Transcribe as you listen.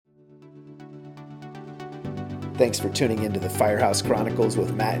Thanks for tuning into the Firehouse Chronicles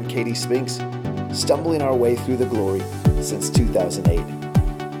with Matt and Katie Spinks, stumbling our way through the glory since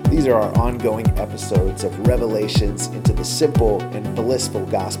 2008. These are our ongoing episodes of revelations into the simple and blissful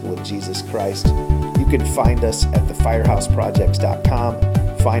gospel of Jesus Christ. You can find us at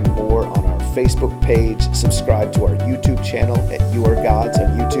thefirehouseprojects.com, find more on our Facebook page, subscribe to our YouTube channel at You Are Gods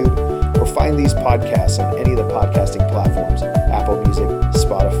on YouTube, or find these podcasts on any of the podcasting platforms, Apple Music,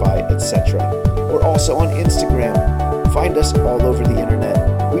 Spotify, etc. We're also on Instagram. Find us all over the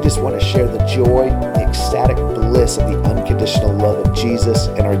internet. We just want to share the joy, the ecstatic bliss of the unconditional love of Jesus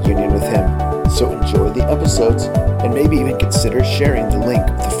and our union with Him. So enjoy the episodes and maybe even consider sharing the link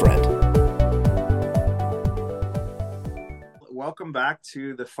with a friend. Welcome back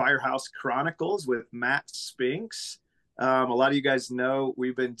to the Firehouse Chronicles with Matt Spinks. A lot of you guys know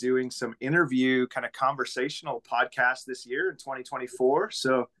we've been doing some interview kind of conversational podcasts this year in 2024.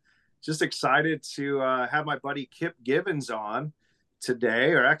 So just excited to have my buddy Kip Gibbons on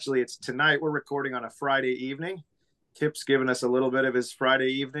today, or actually it's tonight. We're recording on a Friday evening. Kip's given us a little bit of his Friday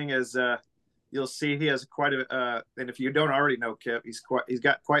evening. As you'll see, he has quite a, and if you don't already know Kip, he's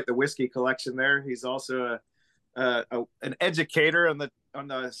got quite the whiskey collection there. He's also an educator on the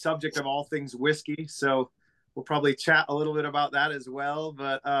subject of all things whiskey. So we'll probably chat a little bit about that as well.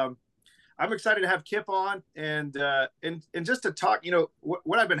 But I'm excited to have Kip on and just to talk. You know,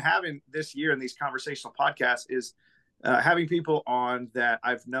 what I've been having this year in these conversational podcasts is having people on that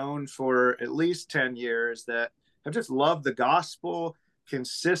I've known for at least 10 years that have just loved the gospel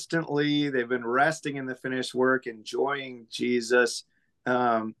consistently. They've been resting in the finished work, enjoying Jesus,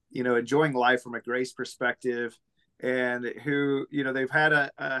 enjoying life from a grace perspective, and who, they've had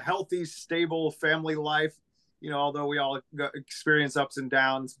a healthy, stable family life, although we all experience ups and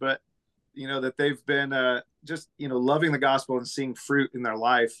downs, but, that they've been just, loving the gospel and seeing fruit in their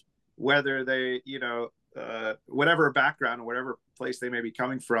life, whether they, whatever background or whatever place they may be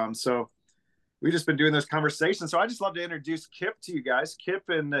coming from. So we've just been doing those conversations. So I just love to introduce Kip to you guys. Kip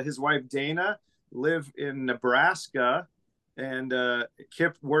and his wife, Dana, live in Nebraska. And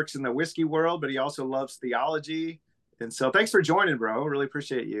Kip works in the whiskey world, but he also loves theology. And so thanks for joining, bro. Really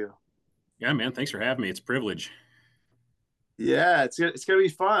appreciate you. Yeah, man. Thanks for having me. It's a privilege. Yeah, it's going to be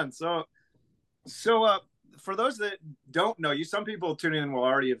fun. So for those that don't know you, some people tuning in will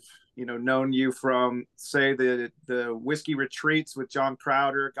already have, known you from, say, the whiskey retreats with John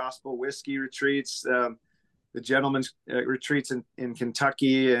Crowder, gospel whiskey retreats, the gentleman's retreats in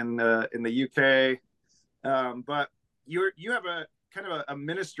Kentucky and in the UK. But you have a kind of a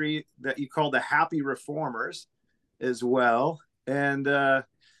ministry that you call the Happy Reformers as well. And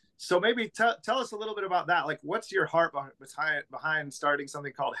so maybe tell us a little bit about that. Like, what's your heart behind starting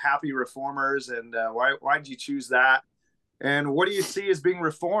something called Happy Reformers, and why did you choose that? And what do you see as being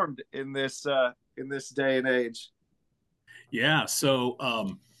reformed in this day and age? Yeah. So,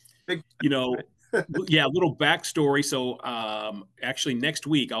 yeah, a little backstory. So actually next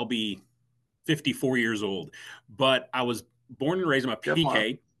week I'll be 54 years old, but I was born and raised. I'm a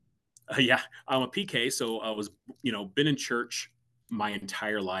PK. I'm a PK. So I was, been in church my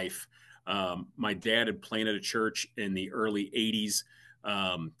entire life. My dad had planted a church in the early 80s,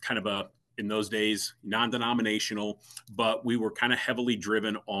 in those days, non-denominational, but we were kind of heavily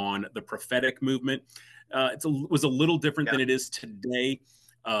driven on the prophetic movement. It was a little different than it is today.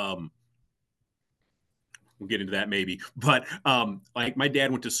 We'll get into that maybe, but like my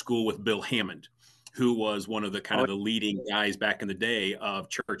dad went to school with Bill Hammond, who was one of the the leading guys back in the day of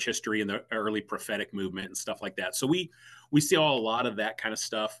church history and the early prophetic movement and stuff like that. So we see a lot of that kind of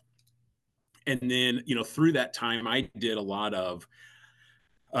stuff. And then, through that time, I did a lot of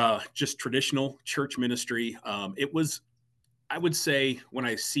just traditional church ministry. It was, I would say, when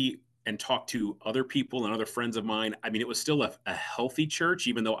I see and talk to other people and other friends of mine, I mean, it was still a healthy church,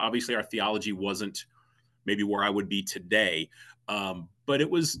 even though obviously our theology wasn't maybe where I would be today. But it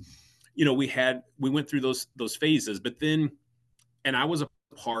was, we went through those phases, but then, and I was a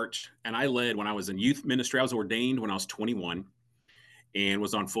part, and I led when I was in youth ministry. I was ordained when I was 21 and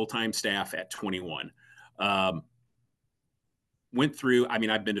was on full-time staff at 21. Went through,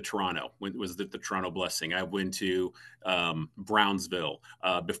 I've been to Toronto, was the Toronto Blessing. I went to Brownsville.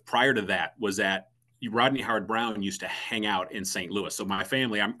 Prior to that was at Rodney Howard-Browne used to hang out in St. Louis. So my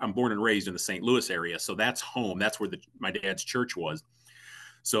family, I'm born and raised in the St. Louis area. So that's home. That's where my dad's church was.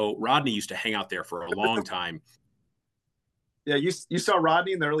 So Rodney used to hang out there for a long time. Yeah, you saw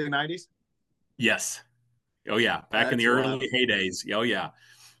Rodney in the early 90s? Yes. Oh, yeah. Back in the early heydays. Oh, yeah.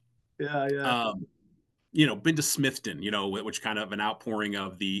 Yeah. Been to Smithton, which kind of an outpouring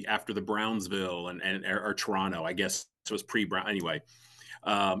of after the Brownsville or Toronto, I guess it was pre-Brown. Anyway,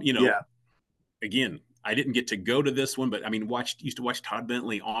 again, I didn't get to go to this one, but I mean, used to watch Todd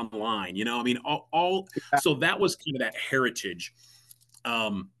Bentley online, I mean, so that was kind of that heritage.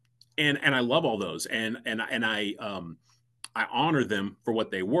 Um, and I love all those, and I honor them for what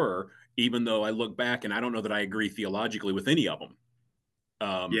they were, even though I look back and I don't know that I agree theologically with any of them.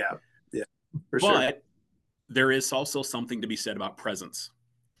 Um, Yeah. Yeah. For sure. but there is also something to be said about presence,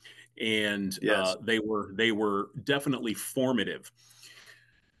 and Yes. they were definitely formative.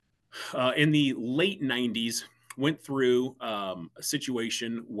 In the late '90s, went through a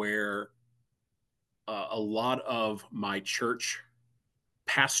situation where a lot of my church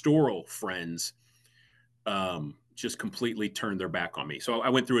pastoral friends just completely turned their back on me. So I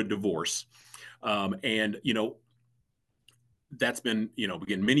went through a divorce, and that's been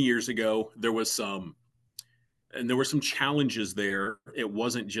again many years ago. There were some challenges there. It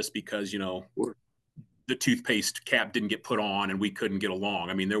wasn't just because the toothpaste cap didn't get put on and we couldn't get along.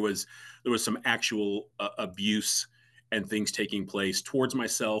 I mean, there was some actual abuse and things taking place towards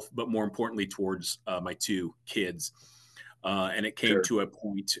myself, but more importantly towards my two kids. And it came Sure. to a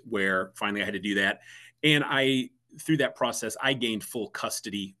point where finally I had to do that. And through that process, I gained full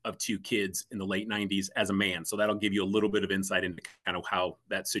custody of two kids in the late '90s as a man. So that'll give you a little bit of insight into kind of how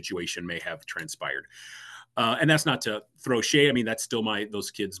that situation may have transpired. And that's not to throw shade. I mean, that's still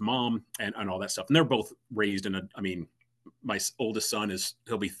those kids' mom and all that stuff. And they're both raised I mean, my oldest son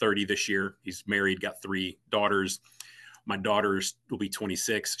he'll be 30 this year. He's married, got 3 daughters. My daughters will be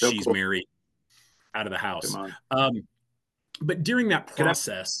 26. So She's cool. married, out of the Come house. on. But during that Can I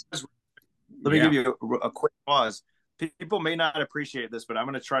process, let me give yeah, you a quick pause. People may not appreciate this, but I'm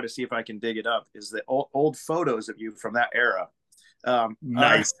going to try to see if I can dig it up. Is the old photos of you from that era? Um, uh,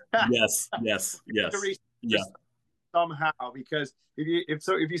 nice. Yes, yes, yes. Yeah, somehow, because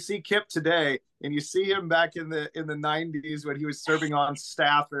if you see Kip today and you see him back in the '90s when he was serving on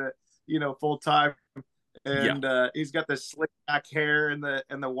staff at full time, yeah, and he's got the slick back hair and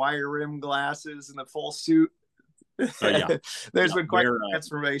the wire rim glasses and the full suit. yeah, There's yeah. been quite a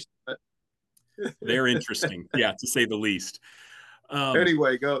transformation. But They're interesting, yeah, to say the least. Um,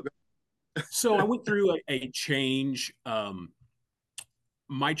 anyway, go. so I went through a change.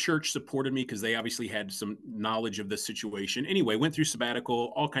 My church supported me because they obviously had some knowledge of this situation. Anyway, went through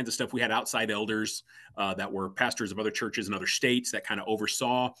sabbatical, all kinds of stuff. We had outside elders that were pastors of other churches in other states that kind of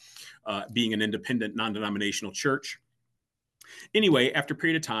oversaw being an independent, non-denominational church. Anyway, after a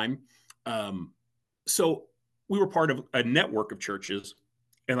period of time, um, so we were part of a network of churches.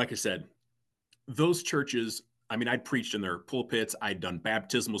 And like I said, those churches, I mean, I'd preached in their pulpits. I'd done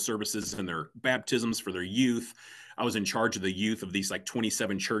baptismal services in their baptisms for their youth. I was in charge of the youth of these like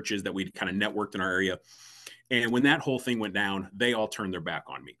 27 churches that we'd kind of networked in our area. And when that whole thing went down, they all turned their back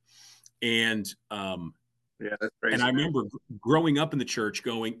on me. And Yeah, that's and crazy. I remember growing up in the church,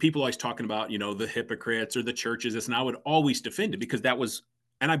 people always talking about the hypocrites or the churches, and I would always defend it because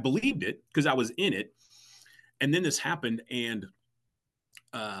and I believed it because I was in it. And then this happened, and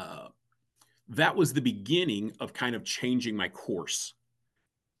uh, that was the beginning of kind of changing my course.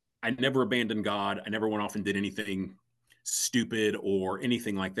 I never abandoned God. I never went off and did anything stupid or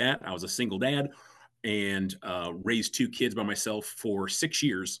anything like that. I was a single dad and raised 2 kids by myself for 6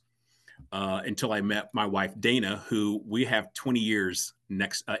 years until I met my wife, Dana, who we have 20 years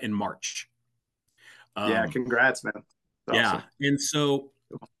next in March. Yeah, Um, congrats, man. That's yeah. awesome. And so,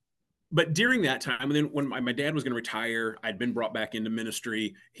 but during that time, and then when my dad was going to retire, I'd been brought back into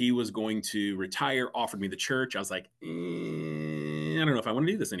ministry. He was going to retire, offered me the church. I was like, I don't know if I want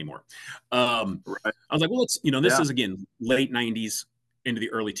to do this anymore. Right. I was like, well, this Yeah. is again late '90s into the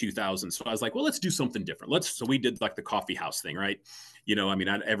early 2000s. So I was like, well, let's do something different. So we did like the coffee house thing, right? I mean,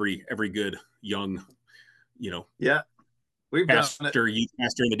 every good young, you know, Yeah. We've done it. youth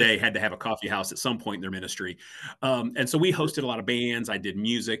pastor in the day had to have a coffee house at some point in their ministry. And so we hosted a lot of bands. I did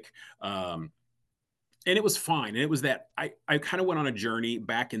music. And it was fine. And it was that I kind of went on a journey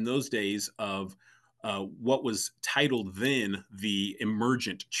back in those days of what was titled then the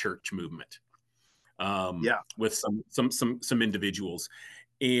emergent church movement Yeah. with some individuals.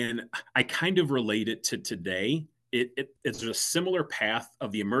 And I kind of relate it to today. It's a similar path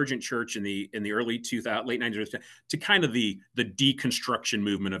of the emergent church in the early 2000 late 90s to kind of the deconstruction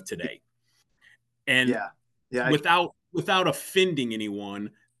movement of today. And Yeah. Yeah. without offending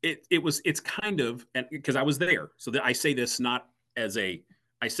anyone, it's kind of, and because I was there, so that I say this not as I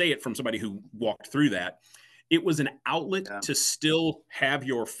say it from somebody who walked through that. It was an outlet Yeah. to still have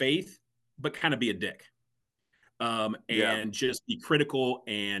your faith, but kind of be a dick. Yeah. And just be critical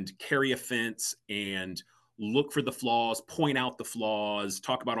and carry offense and look for the flaws, point out the flaws,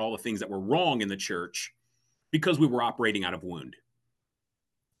 talk about all the things that were wrong in the church because we were operating out of wound.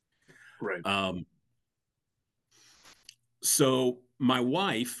 Right. Um, So my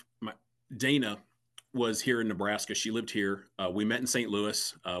wife, Dana, was here in Nebraska. She lived here. We met in St.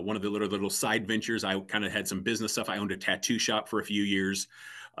 Louis. One of the little side ventures. I kind of had some business stuff. I owned a tattoo shop for a few years,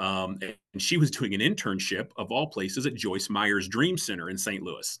 and she was doing an internship of all places at Joyce Meyer's Dream Center in St.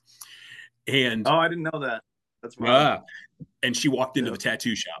 Louis. And Oh, I didn't know that. That's wild. uh, and she walked into Yeah. the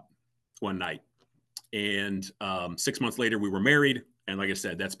tattoo shop one night, and 6 months later, we were married. And like I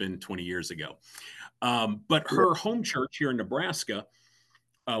said, that's been 20 years ago. But Yeah. her home church here in Nebraska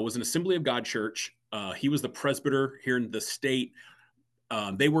was an Assembly of God church. He was the presbyter here in the state.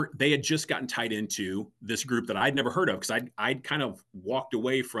 They had just gotten tied into this group that I'd never heard of, because I'd kind of walked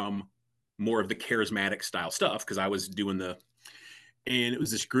away from more of the charismatic style stuff because I was doing and it was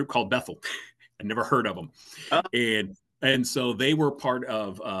this group called Bethel. I'd never heard of them, Oh, and so they were part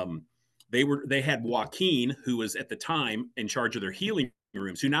of. They had Joaquin, who was at the time in charge of their healing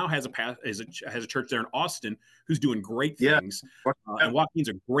rooms, who now has a church there in Austin, who's doing great yeah. things. And Joaquin's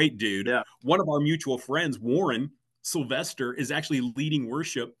a great dude. Yeah. One of our mutual friends, Warren Sylvester, is actually leading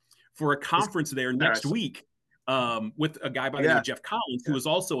worship for a conference there next week, with a guy by the name of Jeff Collins, who is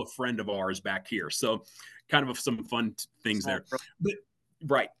also a friend of ours back here. So kind of some fun things there. But,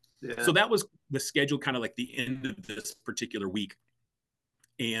 right. Yeah. So that was the schedule, kind of like the end of this particular week.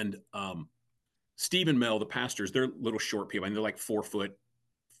 And Steve and Mel, the pastors, they're little short people. I mean, they're like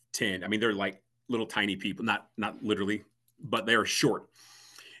 4'10". I mean, they're like little tiny people, not literally, but they're short,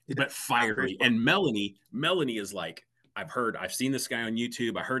 but fiery. And Melanie is like, I've seen this guy on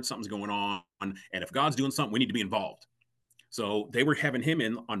YouTube. I heard something's going on. And if God's doing something, we need to be involved. So they were having him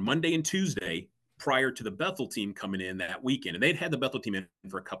in on Monday and Tuesday prior to the Bethel team coming in that weekend. And they'd had the Bethel team in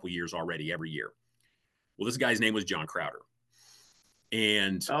for a couple years already, every year. Well, this guy's name was John Crowder.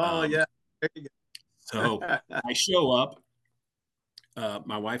 And yeah. So I show up,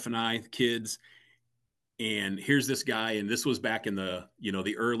 my wife and I, the kids, and here's this guy. And this was back in the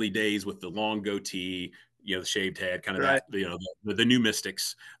early days with the long goatee, the shaved head, kind of that, the New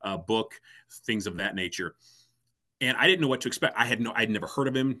Mystics book, things of that nature. And I didn't know what to expect. I'd never heard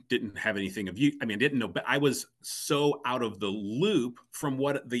of him, didn't have anything of you. I mean, I didn't know, but I was so out of the loop from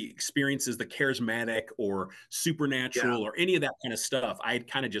what the experiences, the charismatic or supernatural or any of that kind of stuff. I had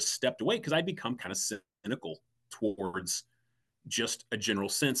kind of just stepped away because I'd become kind of cynical towards just a general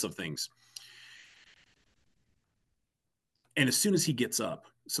sense of things. And as soon as he gets up,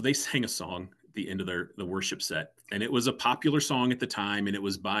 so they sang a song at the end of the worship set, and it was a popular song at the time, and it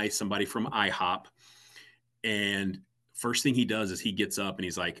was by somebody from IHOP. And first thing he does is he gets up and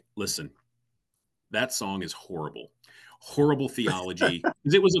he's like, listen, that song is horrible theology.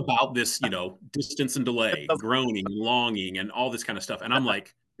 Because it was about this, distance and delay, groaning and longing and all this kind of stuff. And I'm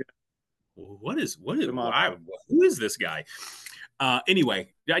like, who is this guy?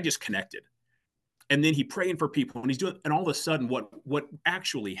 Anyway, I just connected. And then he praying for people, and he's doing, and all of a sudden what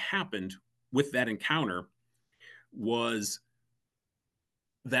actually happened with that encounter was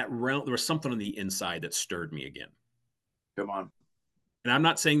that there was something on the inside that stirred me again. Come on. And I'm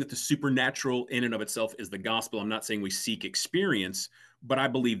not saying that the supernatural in and of itself is the gospel. I'm not saying we seek experience, but I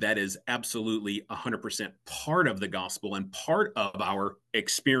believe that is absolutely 100% part of the gospel and part of our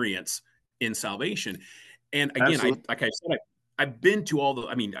experience in salvation. And again, like I said, I've been to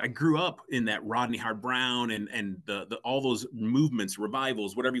I grew up in that Rodney Howard-Browne and the all those movements,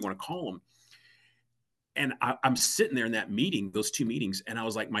 revivals, whatever you want to call them. And I'm sitting there in that meeting, those two meetings, and I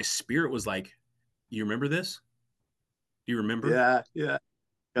was like, my spirit was like, you remember this? Do you remember? Yeah.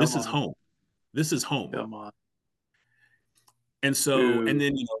 This is home. This is home. Come on. And so, and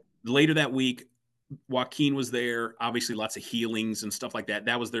then, later that week, Joaquin was there, obviously lots of healings and stuff like that.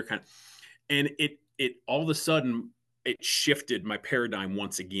 That was their kind of, and it all of a sudden, it shifted my paradigm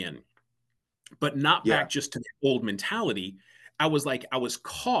once again, but not back just to the old mentality. I was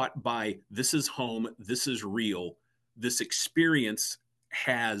caught by, this is home. This is real. This experience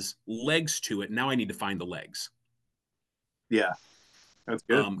has legs to it. Now I need to find the legs. Yeah. That's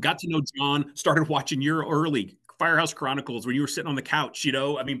good. Got to know John, started watching your early Firehouse Chronicles when you were sitting on the couch,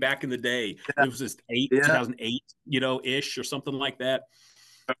 back in the day. It was just 2008, ish or something like that.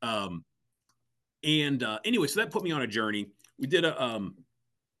 Anyway, so that put me on a journey. We did a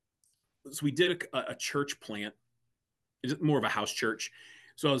church plant. It's more of a house church.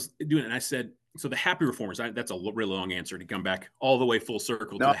 So I was doing it, and I said, so the Happy Reformers, that's a really long answer to come back all the way full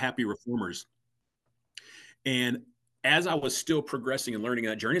circle to the Happy Reformers. And as I was still progressing and learning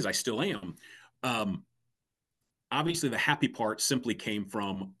that journey, as I still am, obviously the happy part simply came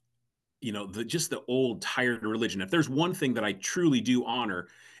from, just the old tired religion. If there's one thing that I truly do honor,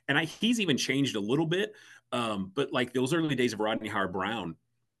 and he's even changed a little bit, but like those early days of Rodney Howard-Browne,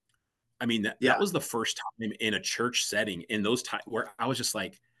 I mean, that Yeah. was the first time in a church setting in those times where I was just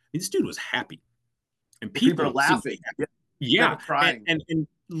like, this dude was happy and People are people seem to be laughing. happy. Yeah. Never Yeah. crying.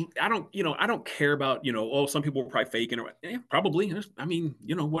 I don't, I don't care about, oh, some people were probably faking or probably. I mean,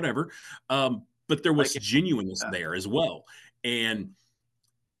 whatever. But there was Like, genuineness yeah. there as well. And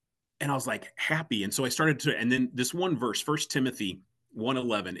I was like happy. And so I started to, and then this one verse, First Timothy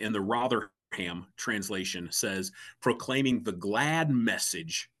 1:11 in the Rotherham translation says, proclaiming the glad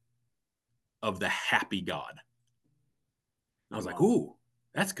message of the happy God. I was Come like, on. ooh,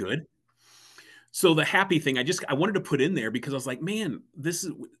 that's good. So the happy thing, I wanted to put in there because I was like, man, this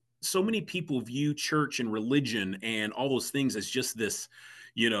is so many people view church and religion and all those things as just this,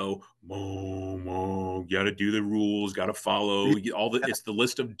 got to do the rules, got to follow all the, Yeah. it's the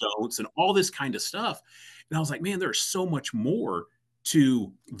list of don'ts and all this kind of stuff. And I was like, man, there's so much more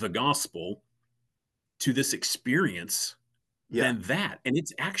to the gospel, to this experience Yeah. than that. And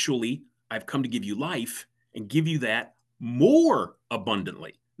it's actually, I've come to give you life and give you that more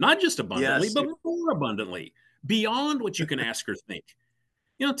abundantly. Not just abundantly, Yes. but more abundantly, beyond what you can ask or think.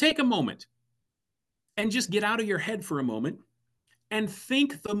 Take a moment and just get out of your head for a moment and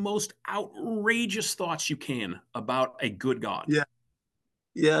think the most outrageous thoughts you can about a good God. Yeah.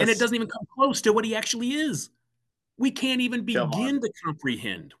 And it Yes. doesn't even come close to what he actually is. We can't even Come on. begin to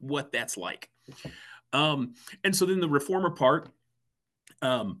comprehend what that's like. Um, and so then the reformer part,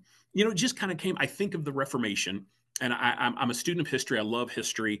 um, just kind of came. I think of the Reformation, and I'm a student of history. I love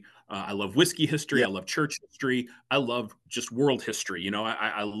history. I love whiskey history. Yeah. I love church history. I love just world history.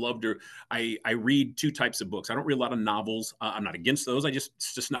 I love to. I read two types of books. I don't read a lot of novels. I'm not against those. It's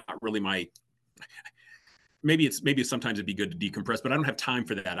just not really my. Maybe sometimes it'd be good to decompress, but I don't have time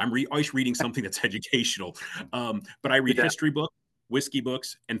for that. I'm always reading something that's educational. But I read Yeah. history books, whiskey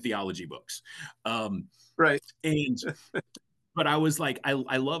books, and theology books. Right. And but I was like, I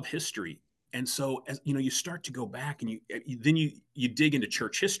love history. And so as you start to go back and you dig into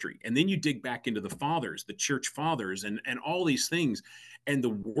church history, and then you dig back into the fathers, the church fathers, and all these things, and the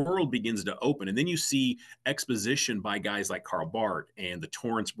world begins to open. And then you see exposition by guys like Karl Barth and the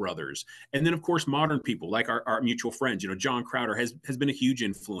Torrance brothers. And then of course modern people like our mutual friends. John Crowder has been a huge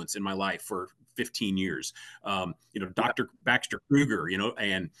influence in my life for 15 years. Yeah. Dr. Baxter Kruger,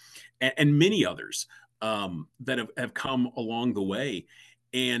 and many others that have come along the way.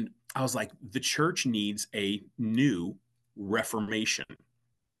 And I was like, the church needs a new reformation.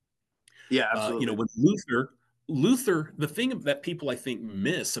 Yeah. Absolutely. When Luther, the thing that people I think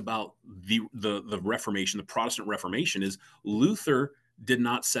miss about the Reformation, the Protestant Reformation, is Luther did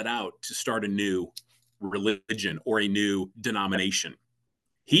not set out to start a new religion or a new denomination.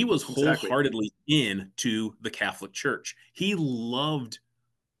 He was Exactly. wholeheartedly into the Catholic Church. He loved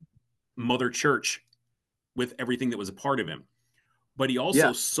Mother Church with everything that was a part of him. But he also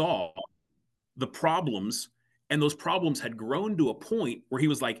Yeah. saw the problems, and those problems had grown to a point where he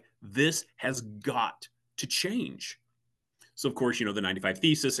was like, this has got to change. So, of course, the 95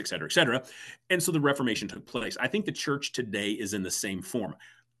 Thesis, et cetera, et cetera. And so the Reformation took place. I think the church today is in the same form.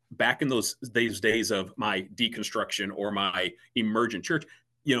 Back in those days of my deconstruction or my emergent church,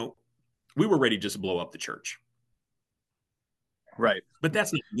 we were ready to just blow up the church. Right. But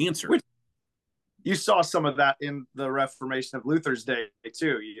that's not the answer. Which you saw some of that in the Reformation of Luther's day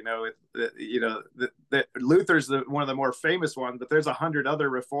too. Luther's one of the more famous ones, but there's 100 other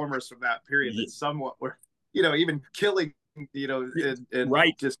reformers from that period that somewhat were, even killing, and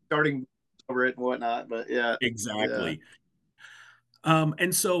right, just starting over it and whatnot. But yeah, yeah, exactly.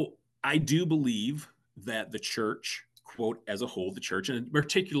 And so I do believe that the church, quote, as a whole, the church, and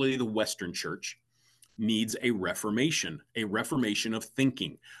particularly the Western church, needs a reformation of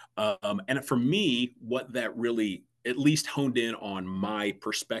thinking. And for me, what that really at least honed in on my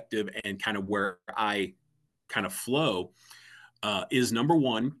perspective and kind of where I kind of flow is number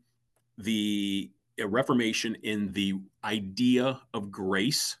one, the reformation in the idea of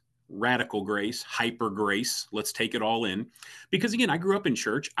grace, radical grace, hyper grace. Let's take it all in. Because again, I grew up in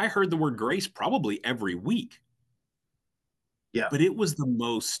church. I heard the word grace probably every week, yeah. but it was the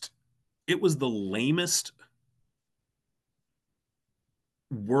lamest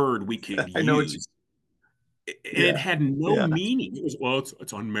word we could I know what you. use. And it Yeah, had no yeah, meaning. It was, well,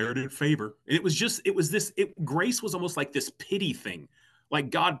 it's unmerited favor. And grace was almost like this pity thing. Like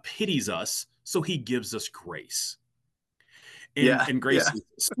God pities us, so he gives us grace. And yeah, grace yeah.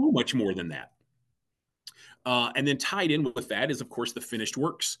 is so much more than that. And then tied in with that is, of course, the finished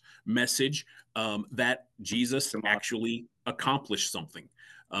works message that Jesus Come on. actually accomplished something.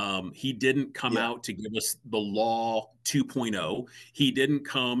 He didn't come Yeah, out to give us the law 2.0. He didn't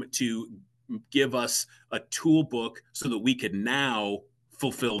come to give us a tool book so that we could now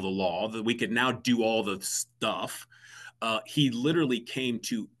fulfill the law, that we could now do all the stuff. He literally came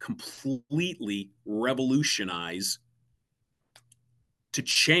to completely revolutionize, to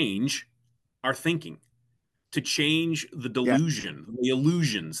change our thinking, to change the Yeah. delusion, the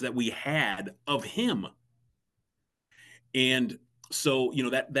illusions that we had of him. And so,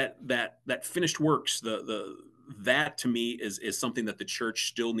 that finished works, that to me is something that the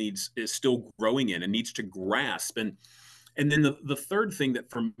church is still growing in and needs to grasp. And then the third thing that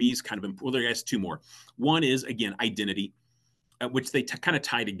for me is kind of important, well, there's two more. One is, again, identity, which they kind of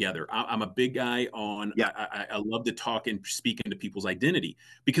tie together. I'm a big guy on, Yeah. I love to talk and speak into people's identity,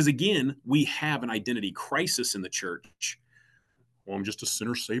 because again, we have an identity crisis in the church. Well, I'm just a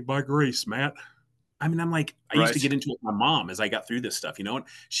sinner saved by grace, Matt. I mean, I'm like, I used to Right. get into it with my mom as I got through this stuff, and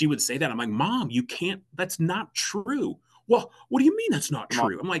she would say that. I'm like, Mom, you can't, that's not true. Well, what do you mean that's not Come on.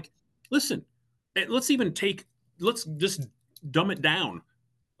 true? I'm like, listen, let's just dumb it down.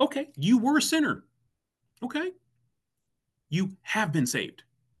 Okay, you were a sinner. Okay, you have been saved.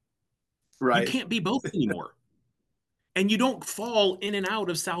 You Right. can't be both anymore. And you don't fall in and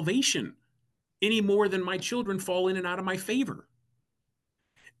out of salvation any more than my children fall in and out of my favor.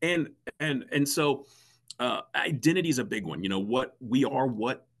 And so identity is a big one. What we are,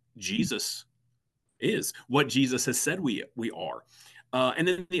 what Jesus is, what Jesus has said we are. And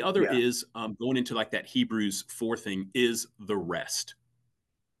then the other Yeah. is, going into like that Hebrews 4 thing, is the rest.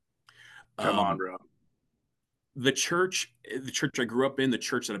 Come on, Um, bro. the church I grew up in, the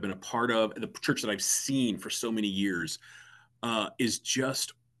church that I've been a part of, the church that I've seen for so many years, is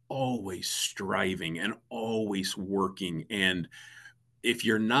just always striving and always working. And if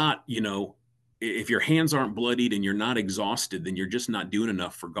you're not, if your hands aren't bloodied and you're not exhausted, then you're just not doing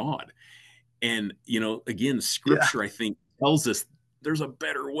enough for God. And, again, Yeah. scripture, I think, tells us there's a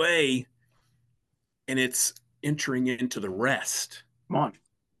better way, and it's entering into the rest Come on.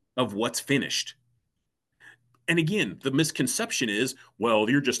 of what's finished. And again, the misconception is, well,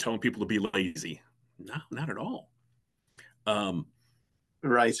 you're just telling people to be lazy. No, not at all. Um,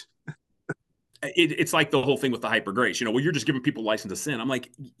 Right. it's like the whole thing with the hyper grace. Well, you're just giving people license to sin. I'm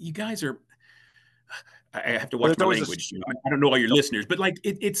like, you guys are. I have to watch There's my always a language. I don't know all your listeners, but like,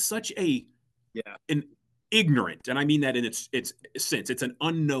 it's such yeah. an ignorant, and I mean that in its sense. It's an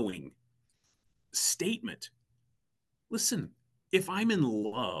unknowing statement. Listen, if I'm in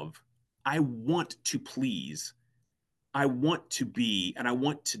love, I want to please. I want to be, and I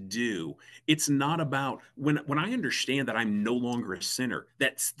want to do. It's not about, when I understand that I'm no longer a sinner.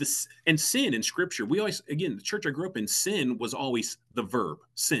 That's this. And sin in scripture, we always, again, the church I grew up in, sin was always the verb,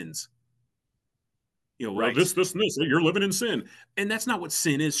 sins. Well, Right. this, and this, you're living in sin. And that's not what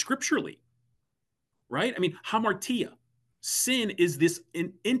sin is scripturally, right? I mean, hamartia. Sin is this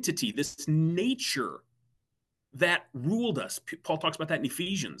entity, this nature that ruled us. Paul talks about that in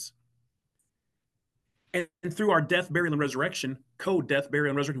Ephesians. And through our death, burial, and resurrection, co-death, burial,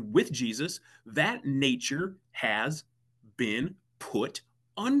 and resurrection with Jesus, that nature has been put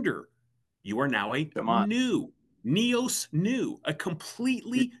under. You are now a Come on. new, neos new, a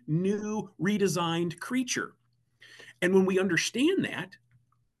completely new, redesigned creature. And when we understand that,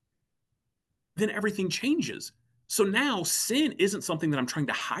 then everything changes. So now sin isn't something that I'm trying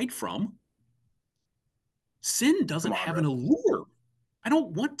to hide from. Sin Come doesn't on, have bro. an allure. I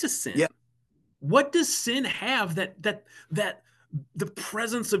don't want to sin. Yeah. What does sin have that the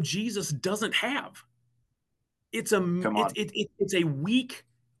presence of Jesus doesn't have? It's Come on. it's a weak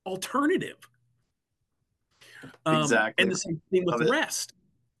alternative. Exactly. And the same thing with Love it. rest.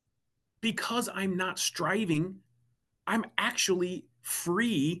 Because I'm not striving, I'm actually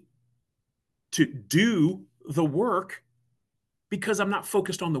free to do the work because I'm not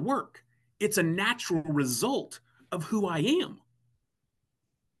focused on the work. It's a natural result of who I am.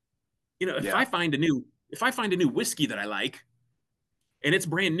 If Yeah. I find a new whiskey that I like, and it's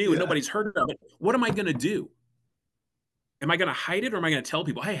brand new and Yeah. nobody's heard of it, what am I going to do? Am I going to hide it, or am I going to tell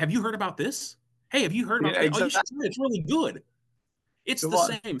people, hey, have you heard about this? Hey, have you heard about Yeah. this? Oh, you Exactly. should try it. It's really good. It's Come the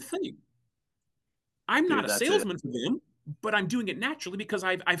on, same thing. I'm not dude. a That's it. salesman for them, but I'm doing it naturally because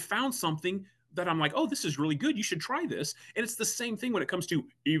I've found something that I'm like, oh, this is really good. You should try this. And it's the same thing when it comes to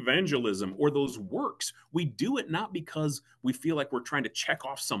evangelism or those works. We do it not because we feel like we're trying to check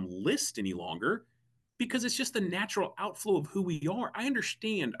off some list any longer, because it's just the natural outflow of who we are. I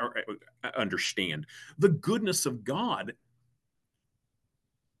understand the goodness of God.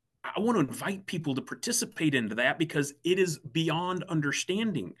 I want to invite people to participate into that because it is beyond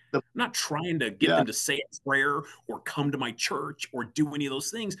understanding. I'm not trying to get Yeah. them to say a prayer or come to my church or do any of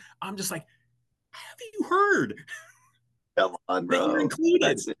those things. I'm just like, have you heard Come on, that you're bro. included,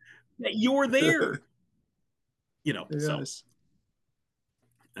 That's it. that you're there? So Yes.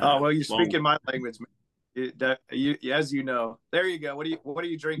 Oh well, you're Long. speaking my language, man. As you know. There you go. What are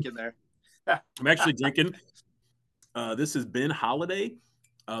you drinking there? I'm actually drinking. This has been Holiday.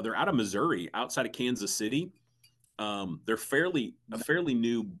 They're out of Missouri, outside of Kansas City. They're fairly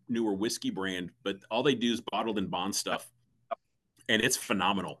newer whiskey brand, but all they do is bottled and bond stuff, and it's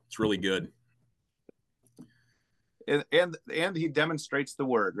phenomenal. It's really good. And he demonstrates the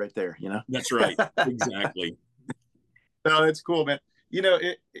word right there. That's right. Exactly. No, it's cool, man.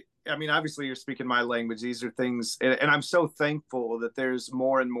 I mean, obviously, you're speaking my language. These are things, and I'm so thankful that there's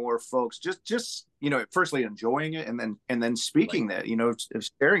more and more folks just firstly enjoying it, and then Right. speaking that,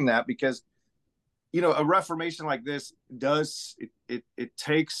 sharing that, because a reformation like this it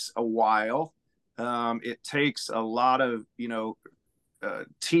takes a while. It takes a lot of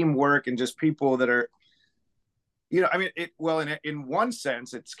teamwork and just people that are I mean in one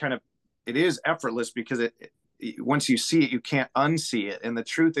sense it is effortless because once you see it you can't unsee it, and the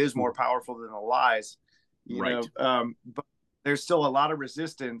truth is more powerful than the lies. Right. But there's still a lot of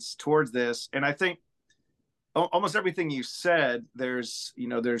resistance towards this, and I think almost everything you said, there's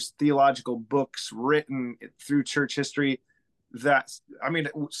theological books written through church history that, I mean,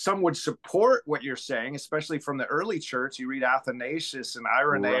 some would support what you're saying, especially from the early church. You read Athanasius and Right.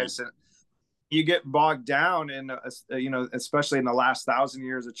 Irenaeus, and you get bogged down in especially in the last 1,000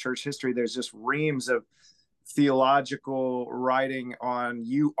 years of church history, there's just reams of theological writing on,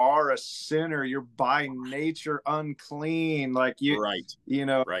 you are a sinner, you're by nature unclean, like Right. you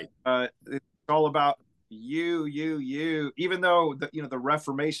know Right. it's all about even though the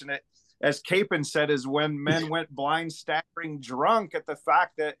Reformation, as Capon said, is when men went blind, staggering drunk at the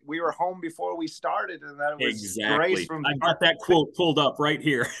fact that we were home before we started, and that it was grace Exactly. from I God. got that quote pulled up right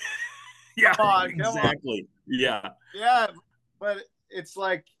here. Yeah, Come on. exactly. Yeah. Yeah, but it's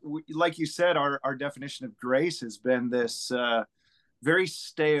like you said, our definition of grace has been this very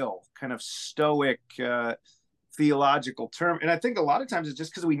stale, kind of stoic theological term. And I think a lot of times it's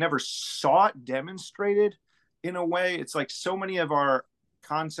just because we never saw it demonstrated in a way. It's like so many of our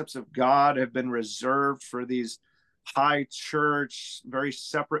concepts of God have been reserved for these high church, very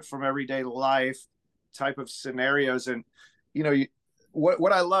separate from everyday life type of scenarios. And,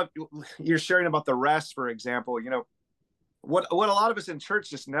 what I love, you're sharing about the rest, for example, what a lot of us in church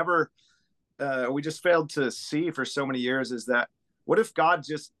just never, we just failed to see for so many years, is that what if God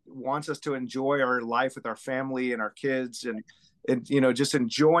just wants us to enjoy our life with our family and our kids, and just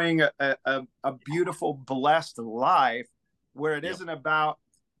enjoying a beautiful, blessed life where it Yep. isn't about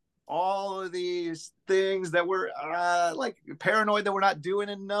all of these things that we're like paranoid that we're not doing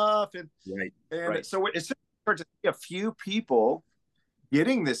enough, Right. and Right. so it's just hard to see a few people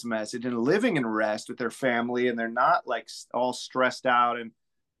getting this message and living in rest with their family, and they're not like all stressed out, and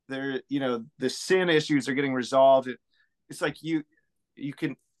they're the sin issues are getting resolved. It's like you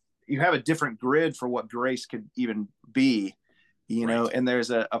have a different grid for what grace could even be, Right. and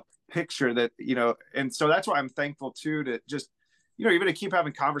there's a picture that and so that's why I'm thankful too, to just even to keep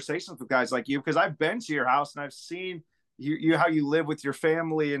having conversations with guys like you, because I've been to your house and I've seen you how you live with your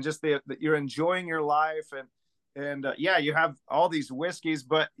family, and just that you're enjoying your life, and yeah, you have all these whiskeys,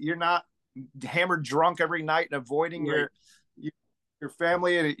 but you're not hammered drunk every night and avoiding Right. your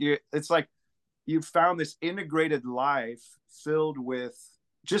family, and it's like you've found this integrated life filled with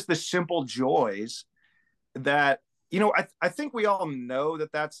just the simple joys that I think we all know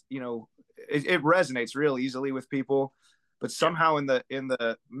that that's it resonates real easily with people, but Yeah. somehow in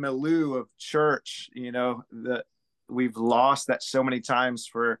the milieu of church, that we've lost that so many times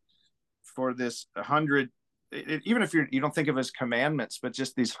for this 100, even if you don't think of it as commandments, but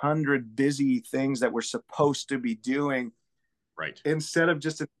just these 100 busy things that we're supposed to be doing, Right. instead of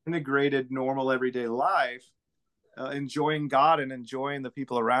just an integrated normal everyday life, enjoying God and enjoying the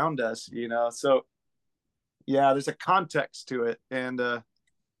people around us. So yeah, there's a context to it, and Right. the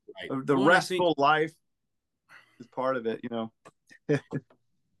Well, and I think restful life is part of it.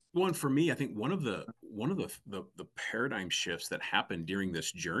 one for me, I think one of the paradigm shifts that happened during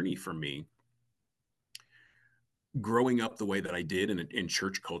this journey for me, growing up the way that I did in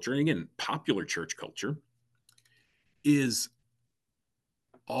church culture, and again, popular church culture, is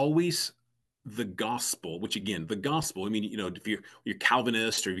always the gospel, which again, the gospel, I mean, if you're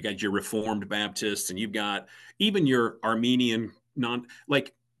Calvinist, or you got your Reformed Baptists, and you've got even your Armenian non,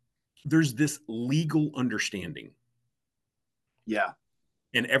 like, there's this legal understanding, Yeah.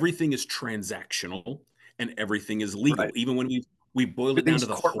 and everything is transactional, and everything is legal, Right. even when we boil it down to Everything's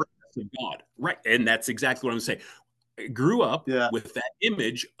the corporate. holiness of God. Right. And that's exactly what I'm saying. I grew up Yeah. with that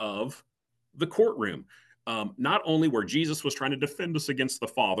image of the courtroom. not only where Jesus was trying to defend us against the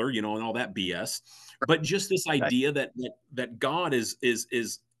Father, and all that BS, but just this Right. idea that God is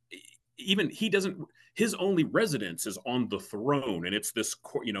even he doesn't his only residence is on the throne, and it's this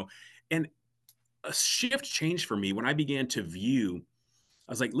and a shift changed for me when I began to view.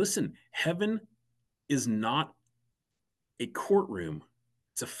 I was like, listen, heaven is not a courtroom;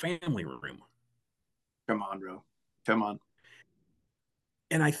 it's a family room. Come on, bro. Come on.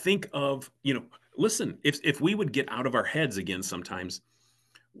 And I think of, listen, if we would get out of our heads again sometimes,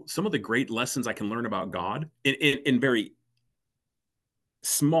 some of the great lessons I can learn about God in very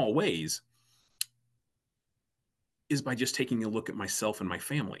small ways is by just taking a look at myself and my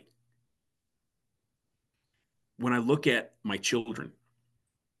family. When I look at my children,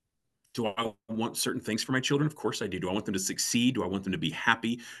 do I want certain things for my children? Of course I do. Do I want them to succeed? Do I want them to be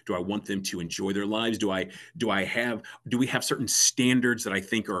happy? Do I want them to enjoy their lives? Do we have certain standards that I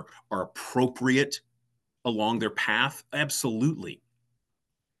think are appropriate along their path? Absolutely.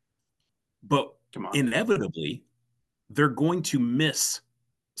 But Come on. inevitably, they're going to miss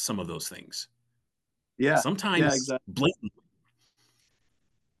some of those things. Yeah. Yeah, Sometimes exactly. blatantly.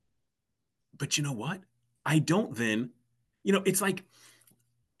 But you know what? I don't then, it's like,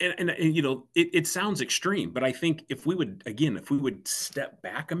 it sounds extreme, but I think if we would step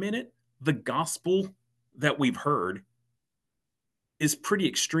back a minute, the gospel that we've heard is pretty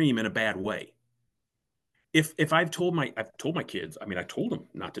extreme in a bad way. If I've told my kids, I mean, I told them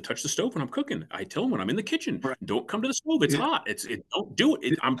not to touch the stove when I'm cooking. I tell them when I'm in the kitchen, Right. don't come to the stove. It's Yeah. hot. Don't do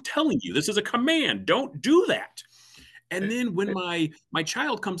it. I'm telling you, this is a command. Don't do that. And then when my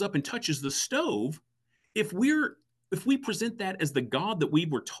child comes up and touches the stove, if we present that as the God that we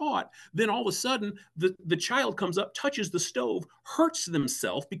were taught, then all of a sudden the child comes up, touches the stove, hurts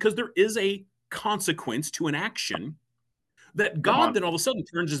themselves because there is a consequence to an action that Come God on. then all of a sudden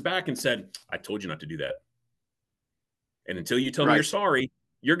turns his back and said, I told you not to do that. And until you tell me you're Right. sorry,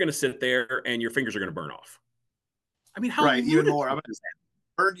 you're going to sit there and your fingers are going to burn off. I mean, how Right. Even ludicrous more. I'm gonna is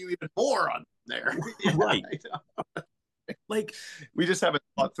burn you even more on there. that? Yeah. Right. I know. Like, We just haven't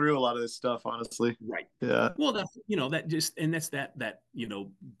thought through a lot of this stuff, honestly. right. Yeah. Well, that just, and that's that,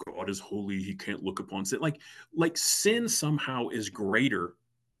 God is holy. He can't look upon sin. Like sin somehow is greater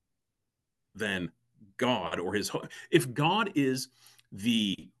than God or if God is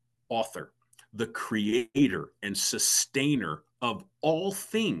the author, the creator and sustainer of all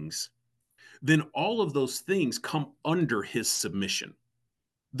things, then all of those things come under his submission.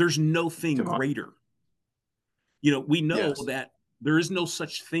 There's no thing Come on. greater. We know Yes. that there is no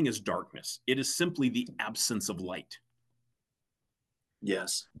such thing as darkness. It is simply the absence of light.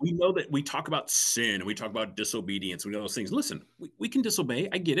 Yes. We know that we talk about sin and we talk about disobedience. We know those things. Listen, we can disobey.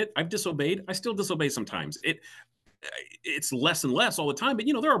 I get it. I've disobeyed. I still disobey sometimes. It's less and less all the time. But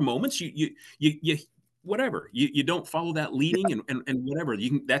there are moments you whatever you don't follow that Yeah. leading and whatever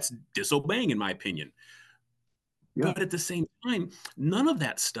that's disobeying in my opinion. Yeah. But at the same time, none of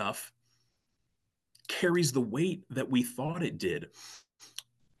that stuff carries the weight that we thought it did.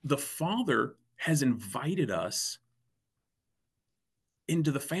 The Father has invited us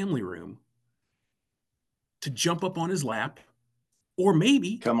into the family room to jump up on his lap, or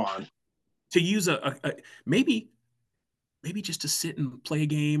maybe Come on. to use maybe just to sit and play a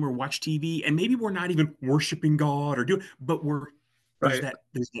game or watch TV, and maybe we're not even worshiping God or doing, but Right. there's that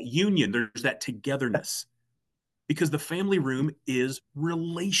union, there's that togetherness, because the family room is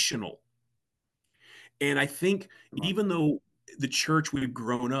relational. And I think Come on. even though the church we've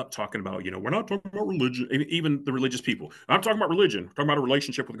grown up talking about, we're not talking about religion, even the religious people. I'm talking about religion, I'm talking about a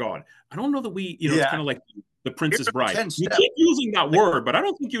relationship with God. I don't know that it's Yeah. kind of like the Here Princess are the Bride. 10 You steps. keep using that Like, word, but I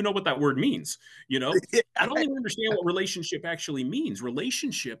don't think you know what that word means. yeah. I don't even understand what relationship actually means.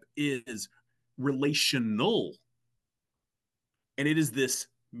 Relationship is relational, and it is this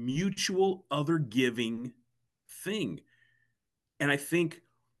mutual other giving thing. And I think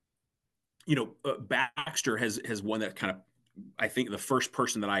Baxter has one that kind of, I think, the first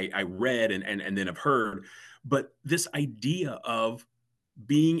person that I read and then have heard, but this idea of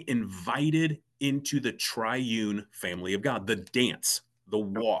being invited into the triune family of God, the dance, the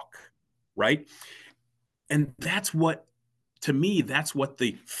walk, right? And that's what, to me, that's what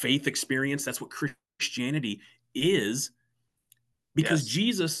the faith experience, that's what Christianity is, because Yes.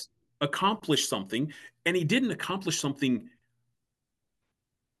 Jesus accomplished something, and he didn't accomplish something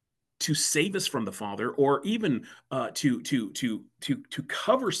to save us from the Father, or even to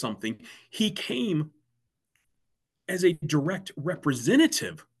cover something. He came as a direct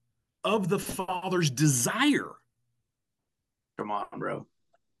representative of the Father's desire. Come on, bro.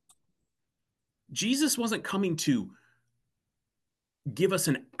 Jesus wasn't coming to give us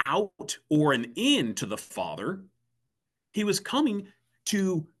an out or an in to the Father. He was coming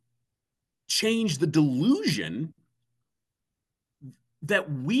to change the delusion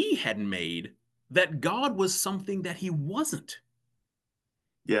that we had made that God was something that he wasn't.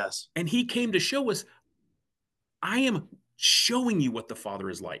 Yes. And he came to show us, I am showing you what the Father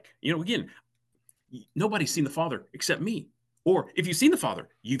is like. Again, nobody's seen the Father except me. Or if you've seen the Father,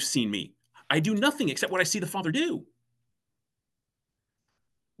 you've seen me. I do nothing except what I see the Father do.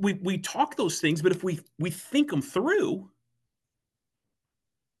 We talk those things, but if we think them through,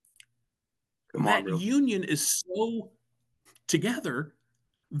 Come on, that bro. union is so together,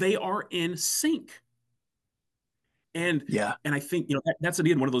 they are in sync. And Yeah. and I think that's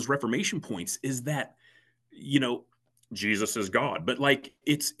again one of those Reformation points is that you know Jesus is God, but like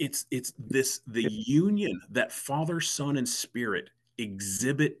it's this the union that Father, Son, and Spirit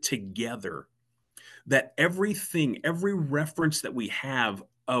exhibit together. That every reference that we have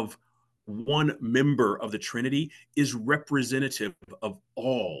of one member of the Trinity is representative of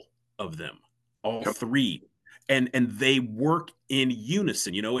all of them, all Come, three, and they work in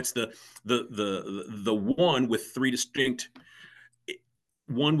unison. It's the one with three distinct,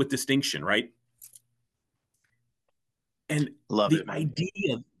 one with distinction, right? And love the it, man.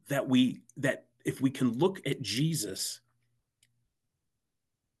 idea that if we can look at Jesus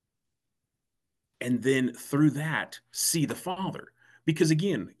and then through that see the Father, because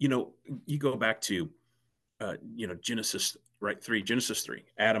again, you go back to Genesis, right? Genesis 3,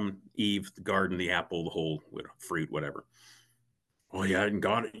 Adam, Eve, the garden, the apple, the whole fruit, whatever. Oh yeah, and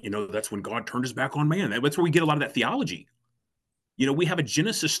God, that's when God turned his back on man. That's where we get a lot of that theology. We have a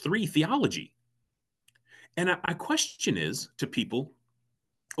Genesis 3 theology. And I question is to people,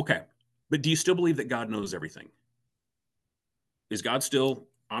 okay, but do you still believe that God knows everything? Is God still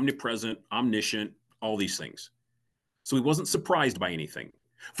omnipresent, omniscient, all these things? So he wasn't surprised by anything.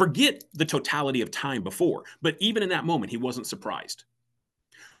 Forget the totality of time before, but even in that moment, he wasn't surprised.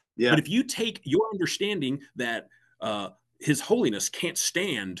 Yeah. But if you take your understanding that his holiness can't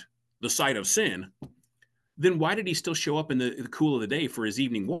stand the sight of sin, then why did he still show up in the cool of the day for his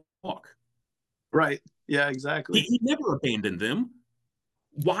evening walk? Right. Yeah, He, exactly. he never abandoned them.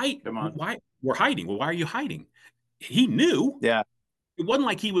 Why? Come on. Why we're hiding? Well, why are you hiding? He knew. Yeah. It wasn't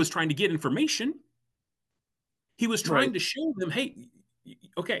like he was trying to get information. He was Right. trying to show them, hey,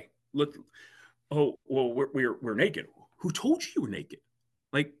 okay, look. Oh, well, we're naked. Who told you were naked?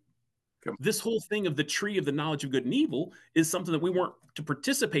 Like, Come, this whole thing of the tree of the knowledge of good and evil is something that we weren't to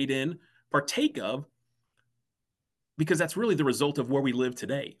participate in, partake of, because that's really the result of where we live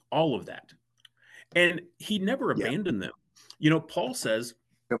today. All of that. And he never yeah. abandoned them. Paul says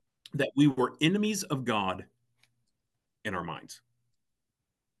Come, that we were enemies of God in our minds.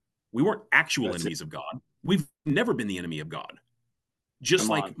 We weren't actual that's it. enemies of God. We've never been the enemy of God. Just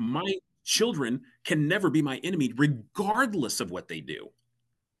Come on. like my children can never be my enemy, regardless of what they do.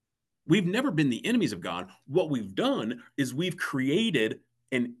 We've never been the enemies of God. What we've done is we've created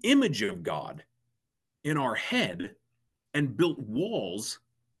an image of God in our head and built walls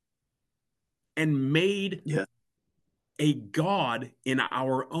and made Yeah. a God in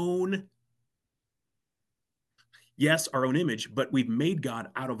our own, yes, our own image, but we've made God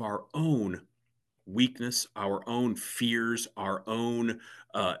out of our own weakness, our own fears, our own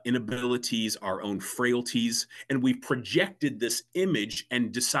inabilities, our own frailties. And we projected this image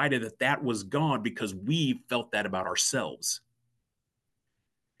and decided that that was God because we felt that about ourselves.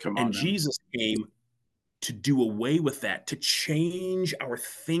 Come And on, man. Jesus came to do away with that, to change our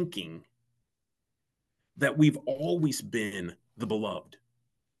thinking that we've always been the beloved.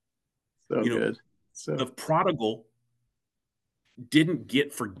 So You know, good. So the prodigal didn't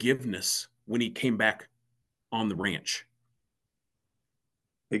get forgiveness when he came back on the ranch.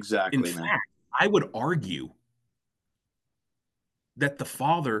 In exactly, man. fact, I would argue that the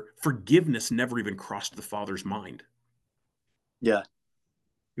father, forgiveness never even crossed the father's mind. Yeah.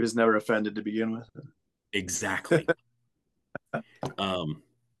 He was never offended to begin with. Exactly. Um,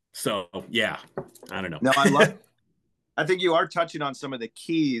 so yeah, I don't No, I love know. I think you are touching on some of the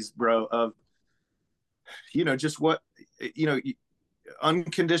keys, bro, of just what you know,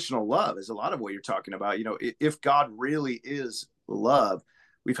 unconditional love is a lot of what you're talking about. If God really is love,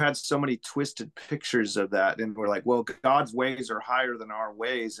 we've had so many twisted pictures of that, and we're like, well, God's ways are higher than our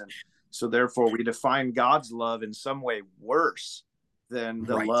ways, and so therefore we define God's love in some way worse than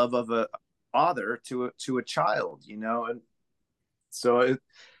the Right. love of a father to a child, and so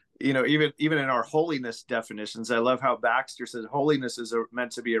even in our holiness definitions, I love how Baxter says holiness is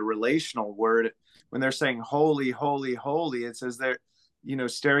meant to be a relational word. When they're saying holy, holy, holy, it says they're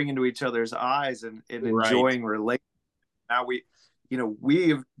staring into each other's eyes and Right. enjoying relation. Now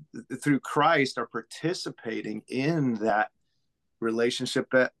we through Christ are participating in that relationship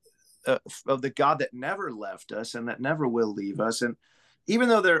that of the God that never left us and that never will leave us. And even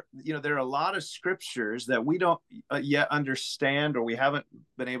though there are a lot of scriptures that we don't yet understand, or we haven't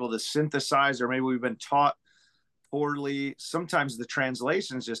been able to synthesize, or maybe we've been taught poorly. Sometimes the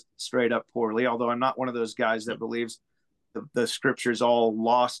translation's just straight up poorly, although I'm not one of those guys that believes the scriptures all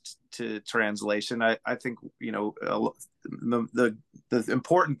lost to translation. I think the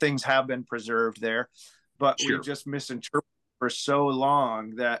important things have been preserved there, but Sure. we've just misinterpreted for so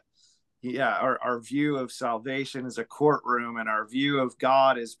long that our view of salvation is a courtroom, and our view of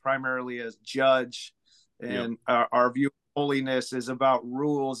God is primarily as judge, and our view of holiness is about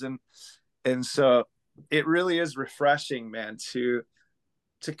rules. And so it really is refreshing, man, to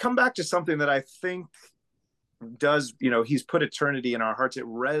come back to something that I think does, he's put eternity in our hearts. It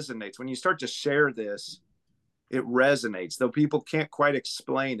resonates when you start to share this. It resonates, though people can't quite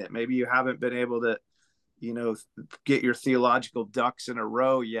explain it. Maybe you haven't been able to get your theological ducks in a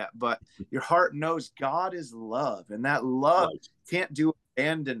row yet, but your heart knows God is love, and that love can't do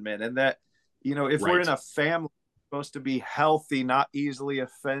abandonment. And that, if we're in a family, we're supposed to be healthy, not easily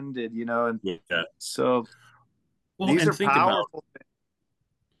offended, and so these are powerful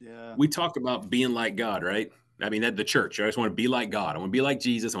things. We talk about being like God, right? I mean, at the church, I just want to be like God. I want to be like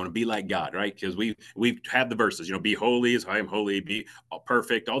Jesus. I want to be like God, right? Because we have the verses, be holy as I am holy, be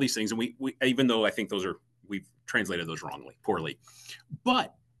perfect, all these things. And we even though I think we've translated those poorly.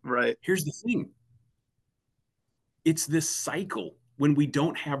 But here's the thing. It's this cycle. When we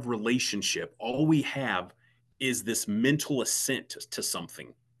don't have relationship, all we have is this mental assent to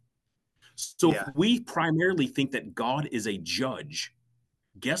something. So if we primarily think that God is a judge,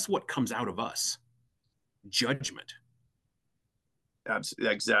 guess what comes out of us? Judgment.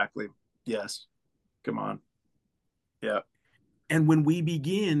 Absolutely. Exactly. Yes. Come on. Yeah. And when we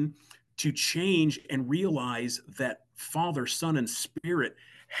begin to change and realize that Father, Son, and Spirit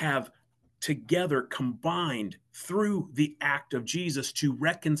have together combined through the act of Jesus to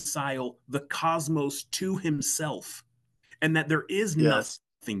reconcile the cosmos to himself, and that there is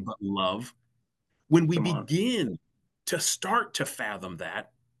nothing but love, when we begin to start to fathom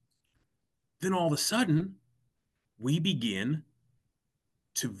that, then all of a sudden we begin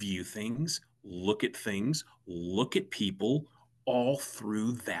to view things, look at people all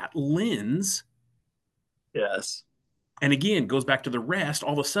through that lens. Yes. And again, goes back to the rest.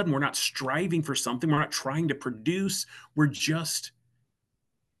 All of a sudden, we're not striving for something. We're not trying to produce. We're just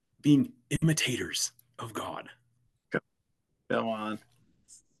being imitators of God. Come on.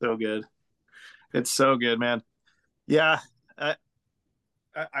 So good. It's so good, man. Yeah. I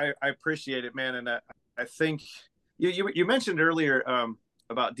appreciate it, man. And I think you mentioned earlier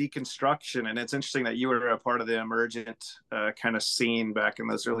about deconstruction, and it's interesting that you were a part of the emergent kind of scene back in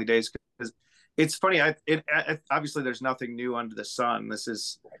those early days, because it's funny. Obviously, there's nothing new under the sun. This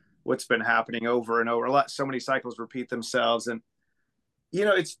is what's been happening over and over. So many cycles repeat themselves, and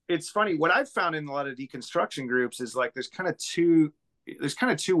it's funny. What I've found in a lot of deconstruction groups is like there's kind of two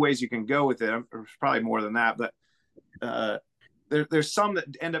ways you can go with it. There's probably more than that, but there's some that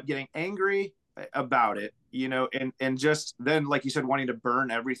end up getting angry about it, and just then, like you said, wanting to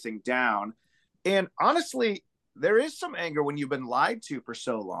burn everything down. And honestly, there is some anger when you've been lied to for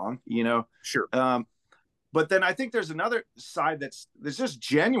so long, Sure. But then I think there's another side that's just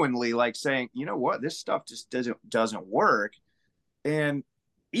genuinely like saying, you know what, this stuff just doesn't work. And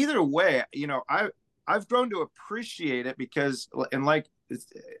either way, I've grown to appreciate it, because, and like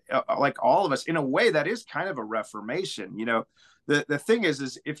all of us, in a way, that is kind of a reformation. The thing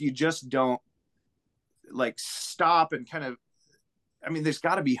is if you just don't like stop and kind of, I mean, there's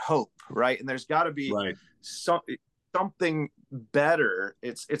got to be hope, right? And there's got to be something better.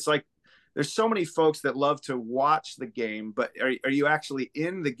 It's like there's so many folks that love to watch the game, but are you actually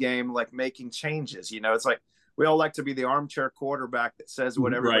in the game, like making changes? It's like we all like to be the armchair quarterback that says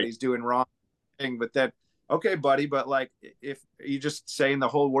what everybody's doing wrong, but then, okay, buddy, but like if you just saying the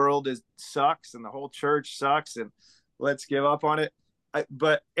whole world sucks and the whole church sucks and let's give up on it.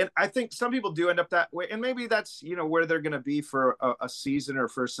 And I think some people do end up that way, and maybe that's where they're going to be for a season or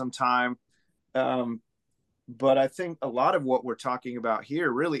for some time. But I think a lot of what we're talking about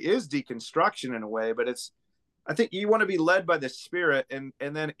here really is deconstruction in a way. But I think you want to be led by the Spirit, and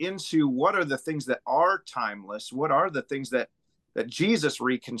then into what are the things that are timeless, what are the things that Jesus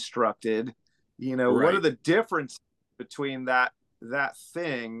reconstructed. What are the differences between that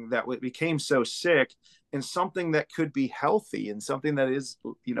thing that became so sick and something that could be healthy and something that is,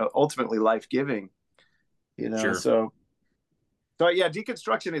 ultimately life-giving, Sure. So yeah,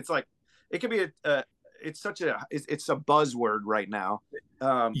 deconstruction, it's like, it can be it's a buzzword right now.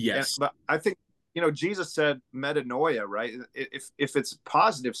 Yes, But I think, Jesus said metanoia, right? If it's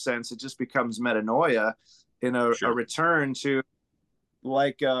positive sense, it just becomes metanoia in a sure. return to,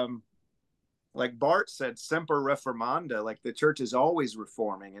 like, like Bart said, semper reformanda, like the church is always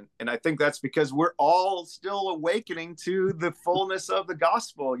reforming. And I think that's because we're all still awakening to the fullness of the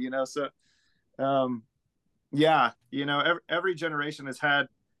gospel, So, um, yeah, every generation has had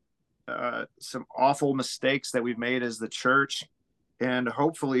some awful mistakes that we've made as the church. And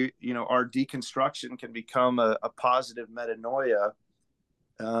hopefully, our deconstruction can become a positive metanoia.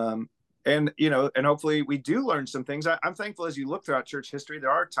 Um, and hopefully we do learn some things. I'm thankful, as you look throughout church history, there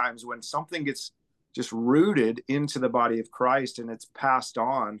are times when something gets just rooted into the body of Christ and it's passed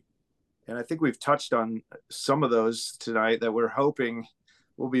on. And I think we've touched on some of those tonight that we're hoping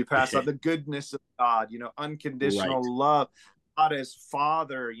will be passed on. The goodness of God, Right, unconditional love, God as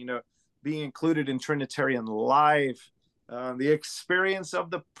Father, being included in Trinitarian life, the experience of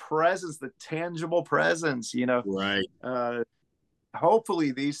the presence, the tangible presence, right.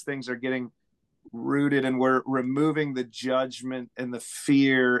 hopefully these things are getting rooted, and we're removing the judgment and the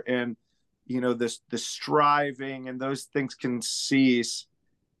fear and the striving, and those things can cease.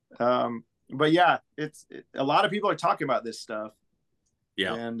 But yeah, a lot of people are talking about this stuff,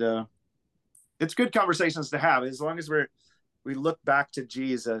 Yeah, and it's good conversations to have, as long as we look back to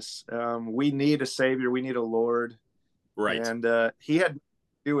Jesus. We need a savior, we need a Lord, right. and he had to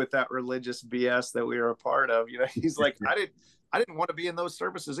do with that religious BS that we were a part of. He's like, I didn't want to be in those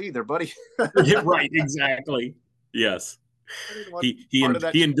services either, buddy. Yeah, right, exactly. Yes. I didn't want to He be he part of en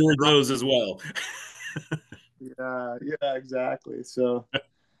that. he endured those as well. Yeah, exactly. So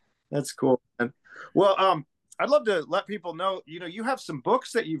that's cool, man. Well, I'd love to let people know, you have some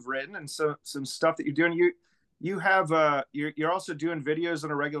books that you've written, and some stuff that you're doing. You have you're also doing videos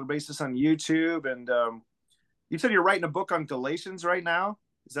on a regular basis on YouTube, and you said you're writing a book on Galatians right now.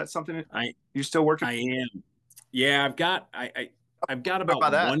 Is that something that I you're still working I am. Yeah, I've got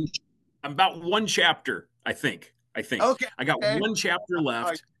about that? about one chapter, I think. Okay. I got Okay. one chapter Oh,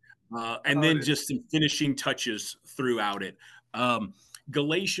 left, and oh, then just some finishing touches throughout it. Um,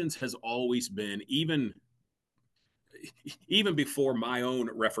 Galatians has always been, even before my own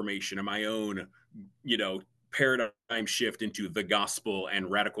reformation and my own, you know, paradigm shift into the gospel and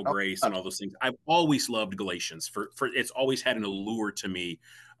radical grace oh, and all those things. I've always loved Galatians. For it's always had an allure to me.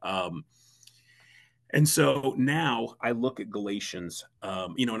 Um, and so now I look at Galatians,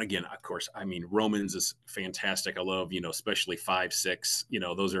 and again, of course, I mean, Romans is fantastic. I love, especially 5, 6,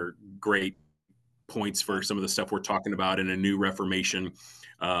 those are great points yeah. for some of the stuff we're talking about in a new Reformation.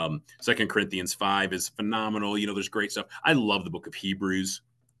 2 Corinthians 5 is phenomenal. There's great stuff. I love the book of Hebrews.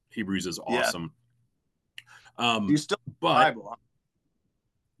 Hebrews is Yeah. awesome. You Um, still but Bible?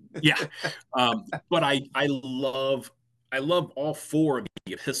 yeah, but I love all four of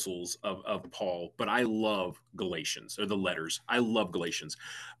the epistles of Paul, but I love Galatians, or the letters. I love Galatians,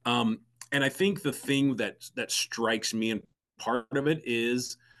 and I think the thing that strikes me, and part of it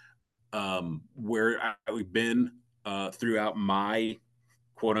is where I've been throughout my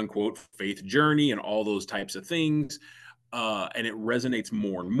quote unquote faith journey and all those types of things, and it resonates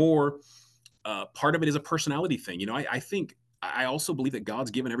more and more. Part of it is a personality thing. I think I also believe that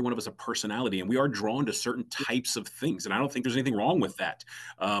God's given every one of us a personality, and we are drawn to certain types of things. And I don't think there's anything wrong with that.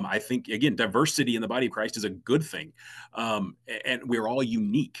 I think, again, diversity in the body of Christ is a good thing, and we're all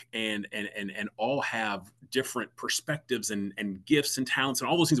unique, and all have different perspectives and gifts and talents and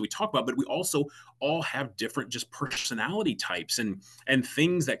all those things that we talk about. But we also all have different just personality types and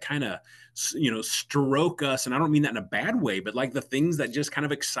things that kind of stroke us. And I don't mean that in a bad way, but like the things that just kind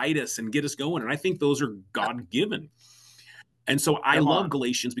of excite us and get us going. And I think those are God given. And so I Come love on.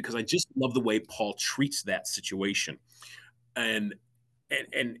 Galatians because I just love the way Paul treats that situation. And and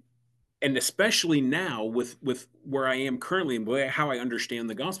and and especially now with where I am currently and how I understand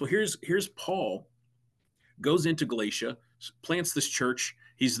the gospel. Here's Paul goes into Galatia, plants this church.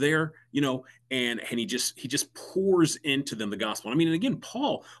 He's there, and he just pours into them the gospel. I mean, and again,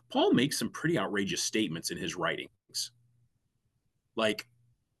 Paul makes some pretty outrageous statements in his writings. Like,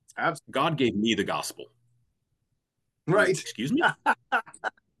 Absolutely. God gave me the gospel. Right. Excuse me? I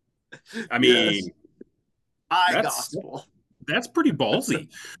Yes. mean, I that's gospel. that's pretty ballsy.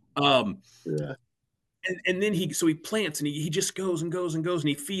 Um, Yeah. and then he plants, and he just goes and goes and goes, and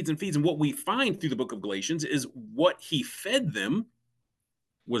he feeds and feeds. And what we find through the book of Galatians is what he fed them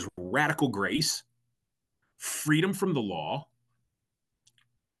was radical grace, freedom from the law,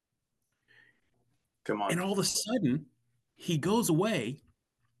 Come on. and all of a sudden he goes away,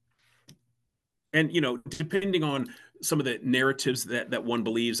 and depending on some of the narratives that one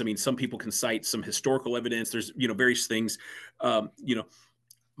believes. I mean, some people can cite some historical evidence. There's, various things.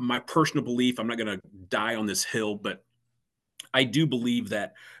 My personal belief, I'm not going to die on this hill, but I do believe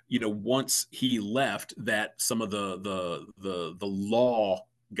that, once he left, that some of the law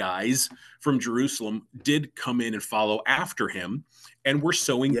guys from Jerusalem did come in and follow after him, and were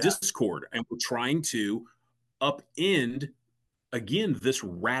sowing Yeah. discord, and were trying to upend again this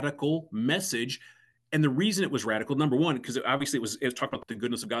radical message. And the reason it was radical, number one, because obviously it was talking about the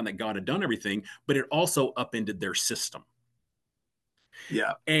goodness of God and that God had done everything, but it also upended their system.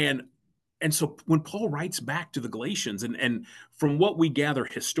 Yeah. And so when Paul writes back to the Galatians, and from what we gather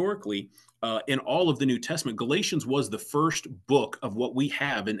historically, in all of the New Testament, Galatians was the first book of what we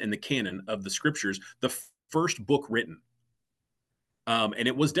have in the canon of the scriptures, the first book written. And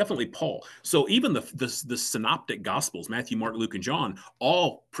it was definitely Paul. So even the synoptic gospels, Matthew, Mark, Luke, and John,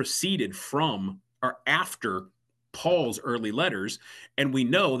 all proceeded from or after Paul's early letters. And we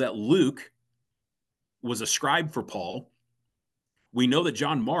know that Luke was a scribe for Paul. We know that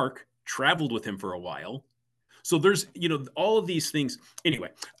John Mark traveled with him for a while. So there's, all of these things. Anyway,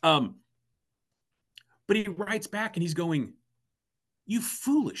 but he writes back and he's going, you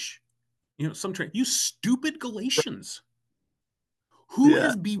foolish, you stupid Galatians. Who Yeah.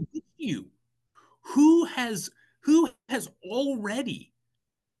 has bewitched you? Who has already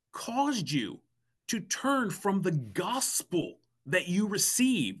caused you to turn from the gospel that you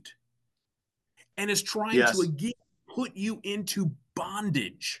received, and is trying to Yes. again put you into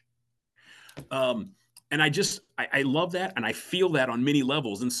bondage? And I love that, and I feel that on many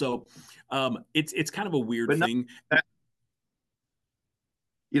levels. And so it's kind of a weird But thing. that,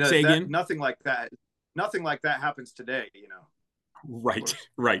 Say that again. nothing like that happens today, Right,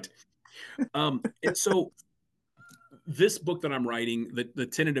 right. And so this book that I'm writing, the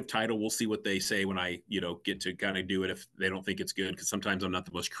tentative title, we'll see what they say when I, get to kind of do it, if they don't think it's good, because sometimes I'm not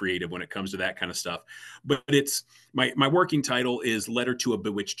the most creative when it comes to that kind of stuff. But it's my working title is Letter to a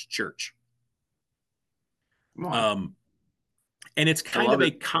Bewitched Church. Come on. And it's I kind of love a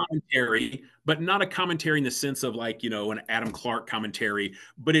it. commentary, but not a commentary in the sense of like, an Adam Clark commentary,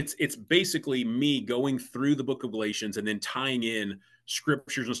 but it's basically me going through the book of Galatians and then tying in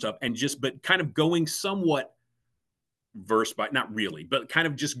scriptures and stuff, but kind of going somewhat verse by, not really, but kind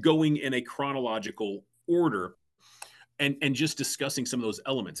of just going in a chronological order, and just discussing some of those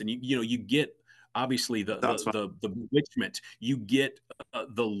elements. And you get obviously Sounds fun. the bewitchment, you get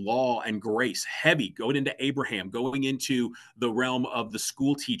the law and grace heavy, going into Abraham, going into the realm of the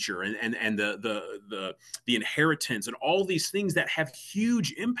school teacher, and the inheritance, and all these things that have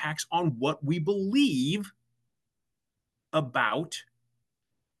huge impacts on what we believe about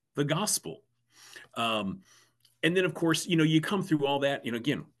the gospel. And then of course, you come through all that,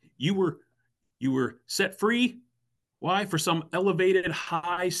 again, you were set free. Why? For some elevated,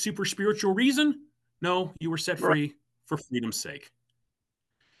 high, super spiritual reason? No, you were set Right. free for freedom's sake.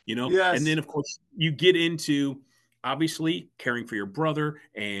 And then Yes. of course you get into obviously caring for your brother,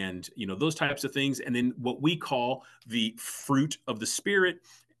 and those types of things, and then what we call the fruit of the spirit.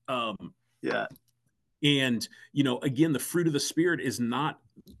 Yeah. And again, the fruit of the spirit is not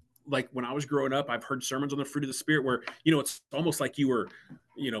like when I was growing up. I've heard sermons on the fruit of the spirit where it's almost like you were,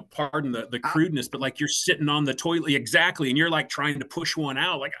 pardon the crudeness, but like you're sitting on the toilet, exactly, and you're like trying to push one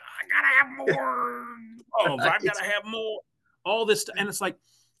out, like I gotta have more love, I've got to have more, all this, and it's like,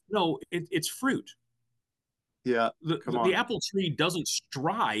 no, it's fruit. Yeah. the, Come the the on. apple tree doesn't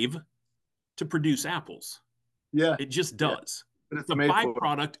strive to produce apples. Yeah. It just Yeah. does. But It's it's a made for.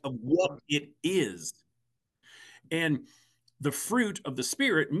 byproduct of what it is. And the fruit of the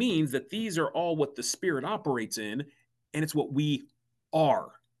Spirit means that these are all what the Spirit operates in, and it's what we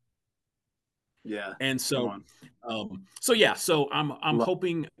are. Yeah. And Come so, on. so I'm Love.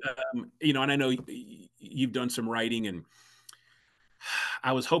 hoping, and I know you've done some writing, and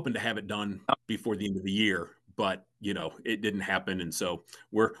I was hoping to have it done before the end of the year, but it didn't happen, and so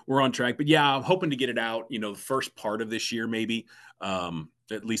we're on track. But yeah, I'm hoping to get it out, the first part of this year, maybe,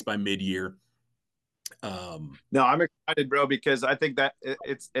 at least by mid-year. No, I'm excited, bro, because I think that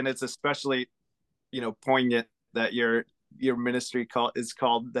it's especially, poignant that your ministry is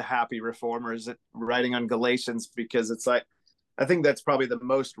called the Happy Reformers, writing on Galatians, because it's like, I think that's probably the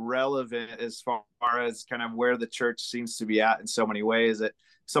most relevant as far as kind of where the church seems to be at in so many ways. That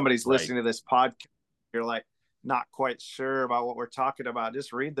somebody's Right. listening to this podcast, you're like not quite sure about what we're talking about,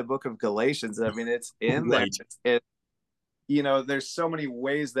 just read the book of Galatians. I mean, it's in there. Right. There's so many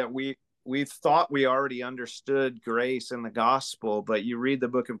ways that we thought we already understood grace and the gospel, but you read the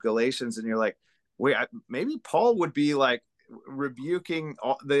book of Galatians and you're like, wait, maybe Paul would be like rebuking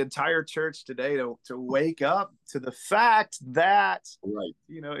the entire church today to wake up to the fact that, Right.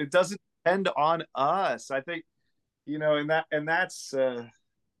 it doesn't depend on us. I think, and that's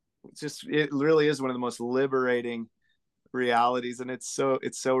just, it really is one of the most liberating realities. And it's so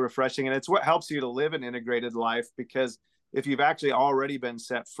refreshing. And it's what helps you to live an integrated life, because if you've actually already been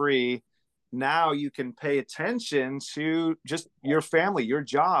set free, now you can pay attention to just your family, your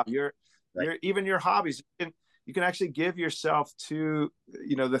job, even your hobbies. You can actually give yourself to,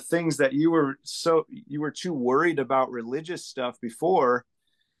 the things that you were too worried about religious stuff before,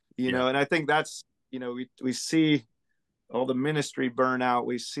 Yeah. and I think that's, we see all the ministry burnout.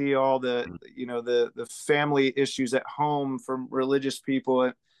 We see all the, the family issues at home from religious people.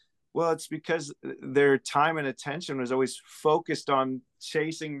 And well, it's because their time and attention was always focused on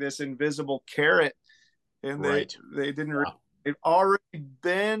chasing this invisible carrot, and Right. they didn't. Yeah. They've already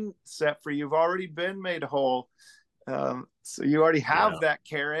been set free. You've already been made whole. So you already have that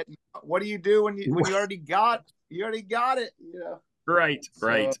carrot. What do you do when you already got it? Right. So,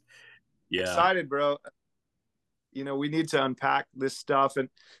 right. Yeah. Excited, bro. We need to unpack this stuff. And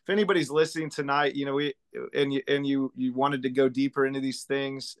if anybody's listening tonight, you wanted to go deeper into these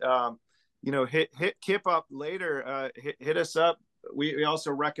things, hit Kip up later, hit us up. We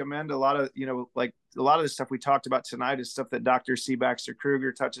also recommend a lot of, like a lot of the stuff we talked about tonight is stuff that Dr. C. Baxter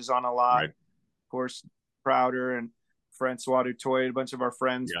Kruger touches on a lot. Right. Of course, Crowder and Francois Dutoit, a bunch of our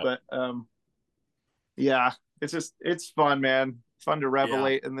friends, Yep. but yeah, it's fun, man. Fun to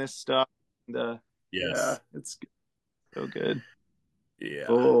revelate in this stuff. And, yes. Yeah, it's so good. Yeah.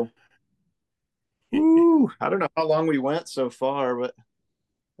 Cool. Woo. I don't know how long we went so far, but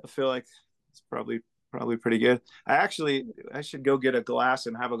I feel like it's probably pretty good. I should go get a glass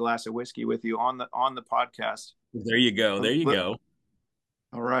and have a glass of whiskey with you on the podcast. There you go. There you go.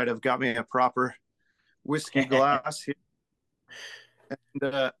 All right, I've got me a proper whiskey glass here.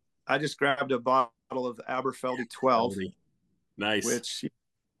 And I just grabbed a bottle of Aberfeldy 12. Nice. Which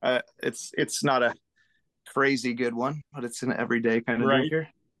it's not a crazy good one, but it's an everyday kind of drinker.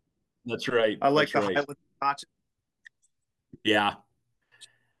 That's right. I like That's the Highland Scotch. Yeah.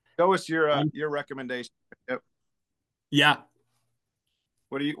 Go with your recommendation. Yep. Yeah.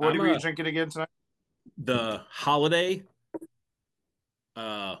 What are you drinking again tonight? The Holiday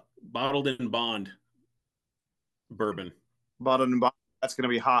bottled in bond bourbon. Bottled in bond. That's going to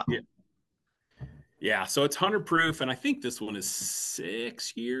be hot. Yeah. So it's 100 proof, and I think this one is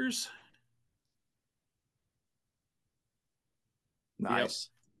 6 years. Nice.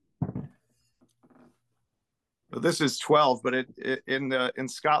 Yep. Well, this is 12, but in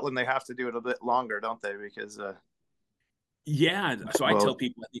Scotland they have to do it a bit longer, don't they? Because yeah. So I tell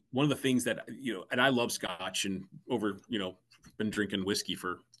people, I think one of the things that and I love Scotch, and over been drinking whiskey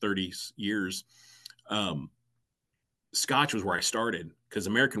for 30 years. Scotch was where I started, because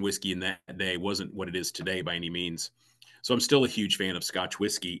American whiskey in that day wasn't what it is today by any means. So I'm still a huge fan of Scotch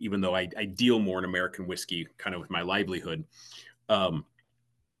whiskey, even though I deal more in American whiskey kind of with my livelihood.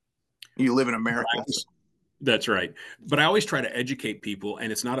 You live in America. That's right. But I always try to educate people,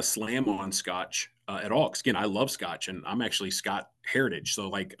 and it's not a slam on Scotch at all. 'Cause again, I love Scotch, and I'm actually Scot heritage. So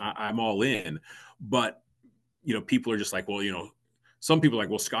like I'm all in, but people are just like, well, some people are like,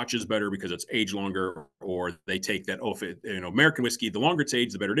 well, Scotch is better because it's aged longer, or they take that, if American whiskey, the longer it's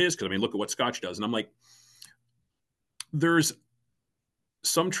aged, the better it is. Cause I mean, look at what Scotch does. And I'm like, there's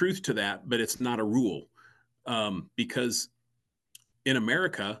some truth to that, but it's not a rule. Because in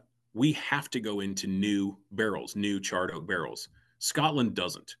America, we have to go into new barrels, new charred oak barrels. Scotland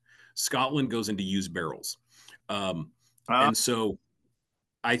doesn't. Scotland goes into used barrels. And so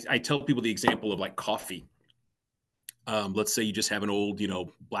I tell people the example of like coffee. Let's say you just have an old,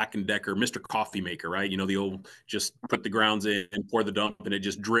 Black & Decker, Mr. Coffee Maker, right? The old, just put the grounds in and pour the dump and it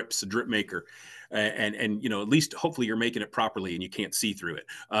just drips, a drip maker. And at least hopefully you're making it properly and you can't see through it.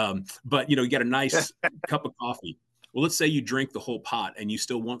 But, you get a nice cup of coffee. Well, let's say you drink the whole pot and you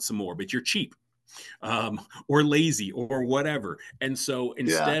still want some more, but you're cheap, or lazy or whatever. And so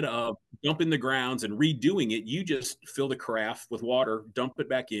instead of dumping the grounds and redoing it, you just fill the carafe with water, dump it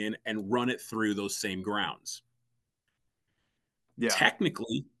back in, and run it through those same grounds. Yeah.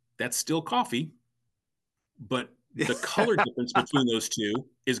 Technically, that's still coffee, but the color difference between those two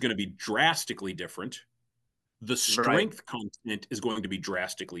is going to be drastically different. The strength content is going to be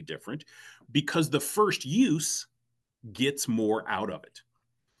drastically different, because the first use gets more out of it.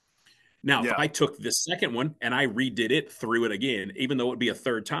 Now, if I took the second one and I redid it, threw it again, even though it would be a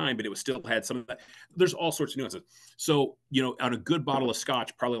third time, but it would still had some of that. There's all sorts of nuances. So, on a good bottle of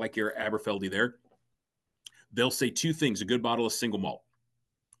Scotch, probably like your Aberfeldy there, they'll say two things: a good bottle of single malt,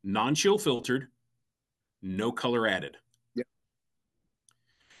 non-chill filtered, no color added. Yeah.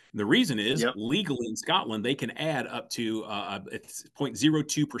 The reason is Yep. legally in Scotland, they can add up to it's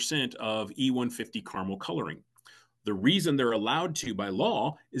 0.02% of E150 caramel coloring. The reason they're allowed to by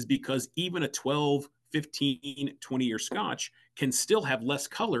law is because even a 12, 15, 20-year Scotch can still have less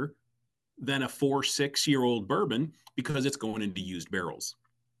color than a 4, 6-year-old bourbon because it's going into used barrels.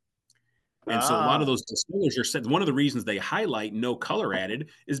 And so a lot of Ah, those distillers are said one of the reasons they highlight no color added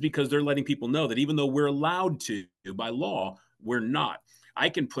is because they're letting people know that even though we're allowed to by law, we're not. I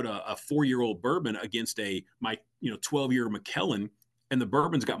can put a 4-year-old bourbon against my 12-year Macallan, and the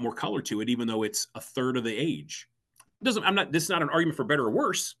bourbon's got more color to it, even though it's a third of the age. It doesn't I'm not This is not an argument for better or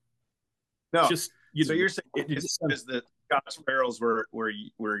worse. It's no. just So you're saying it it's just because the Scotch barrels were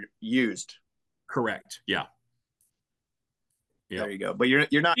used. correct. Yeah. There Yep. you go. But you're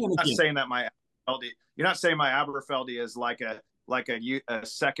not And again, saying that my Aberfeldy, you're not saying my Aberfeldy is like a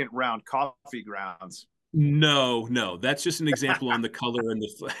second round coffee grounds. no, that's just an example on the color and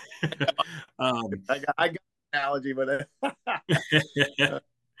the um I got an analogy, but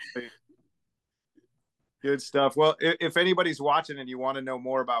good stuff. Well, if anybody's watching and you want to know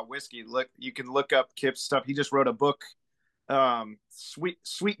more about whiskey, you can look up Kip's stuff. He just wrote a book.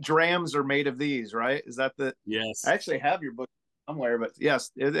 Sweet drams are made of these, right? Is that the? yes. I actually have your book somewhere, but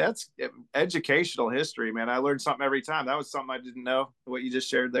yes, that's educational history, man. I learned something every time. That was something I didn't know. What you just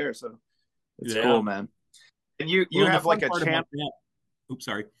shared there, so it's Yeah. cool, man. And you Well, and the have fun like a part channel. about that, oops,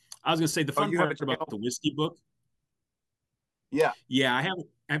 sorry. I was going to say the Oh, fun you have a part about channel. the whiskey book. Yeah. Yeah,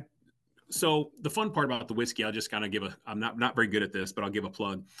 so the fun part about the whiskey, I'll just kind of I'm not very good at this, but I'll give a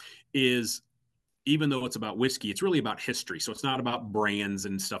plug, is even though it's about whiskey, it's really about history. So it's not about brands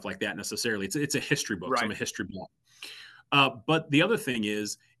and stuff like that necessarily. It's a history book. So I'm Right. a history buff. But the other thing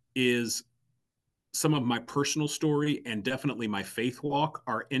is some of my personal story and definitely my faith walk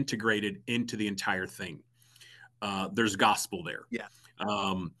are integrated into the entire thing. There's gospel there. Yeah.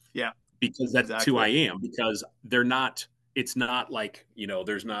 Um, Yeah. because that's who Exactly. I am. Because they're not. It's not like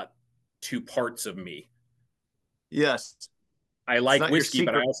there's not two parts of me. Yes. I It's like not your whiskey,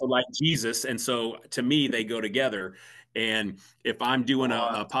 but I secret also like Jesus, and so to me they go together. And if I'm doing a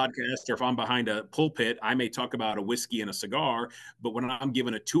sauce. podcast or if I'm behind a pulpit, I may talk about a whiskey and a cigar. But when I'm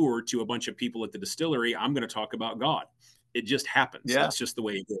giving a tour to a bunch of people at the distillery, I'm going to talk about God. It just happens. Yeah. That's just the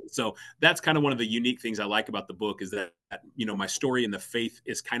way it is. So that's kind of one of the unique things I like about the book is that my story and the faith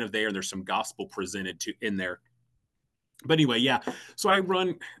is kind of there, and there's some gospel presented to in there. But anyway, yeah. So I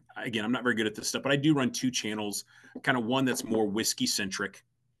run again. I'm not very good at this stuff, but I do run two channels. Kind of one that's more whiskey centric,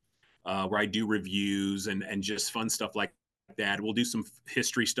 where I do reviews and just fun stuff like that. We'll do some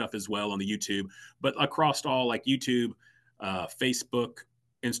history stuff as well on the YouTube, but across all like YouTube, Facebook,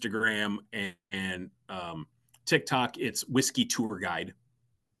 Instagram, and TikTok, it's Whiskey Tour Guide.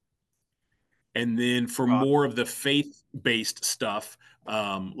 And then for more of the faith based stuff,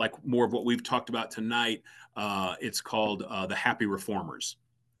 like more of what we've talked about tonight, it's called the Happy Reformers.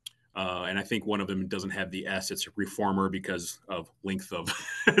 And I think one of them doesn't have the S. It's Reformer because of length of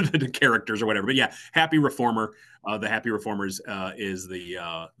the characters or whatever. But yeah, Happy Reformer. The Happy Reformers is the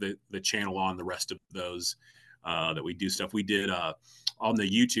channel on the rest of those that we do stuff. We did on the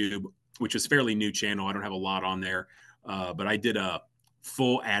YouTube, which is fairly new channel. I don't have a lot on there, but I did a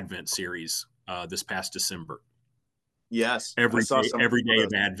full Advent series this past December. Yes. I saw some Every of day of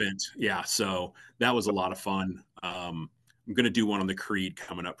those. Advent. Yeah, so that was a lot of fun. I'm going to do one on the Creed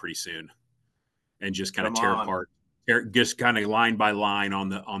coming up pretty soon, and just kind of Come on. just kind of line by line on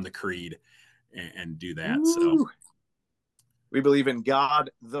the Creed, and do that. So Woo. We believe in God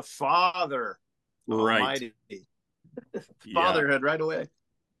the Father right, Almighty. yeah, Fatherhood right away.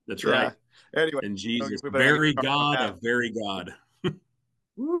 that's Yeah. right. Anyway, And Jesus, we better not get very in trouble on God that. of very God.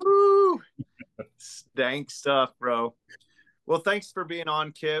 Woo! Stank stuff, bro. Well, thanks for being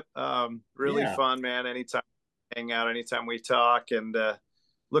on, Kip. Really Yeah, fun, man. Anytime hang out, anytime we talk, and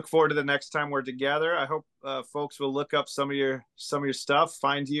look forward to the next time we're together. I hope folks will look up some of your stuff,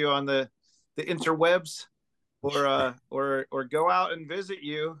 find you on the interwebs, or go out and visit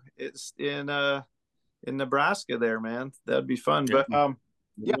you. It's in Nebraska there, man. That'd be fun. yeah, But yeah,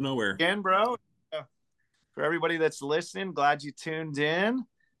 middle of nowhere. again, bro. For everybody that's listening, glad you tuned in.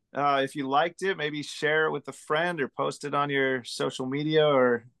 If you liked it, maybe share it with a friend or post it on your social media,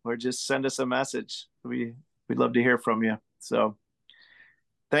 or just send us a message. We'd love to hear from you. So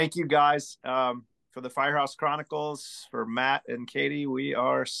thank you guys for the Firehouse Chronicles. For Matt and Katie, we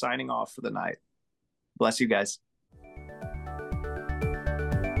are signing off for the night. Bless you guys.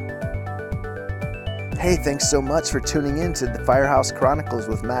 Hey, thanks so much for tuning in to the Firehouse Chronicles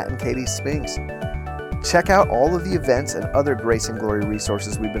with Matt and Katie Spinks. Check out all of the events and other Grace and Glory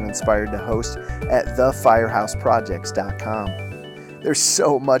resources we've been inspired to host at thefirehouseprojects.com. There's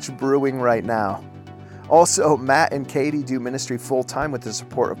so much brewing right now. Also, Matt and Katie do ministry full-time with the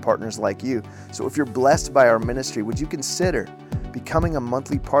support of partners like you. So if you're blessed by our ministry, would you consider becoming a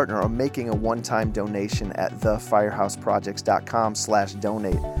monthly partner or making a one-time donation at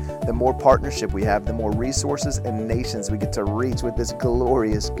thefirehouseprojects.com/donate? The more partnership we have, the more resources and nations we get to reach with this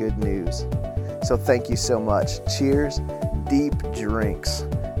glorious good news. So thank you so much. Cheers, deep drinks,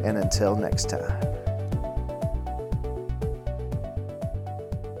 and until next time.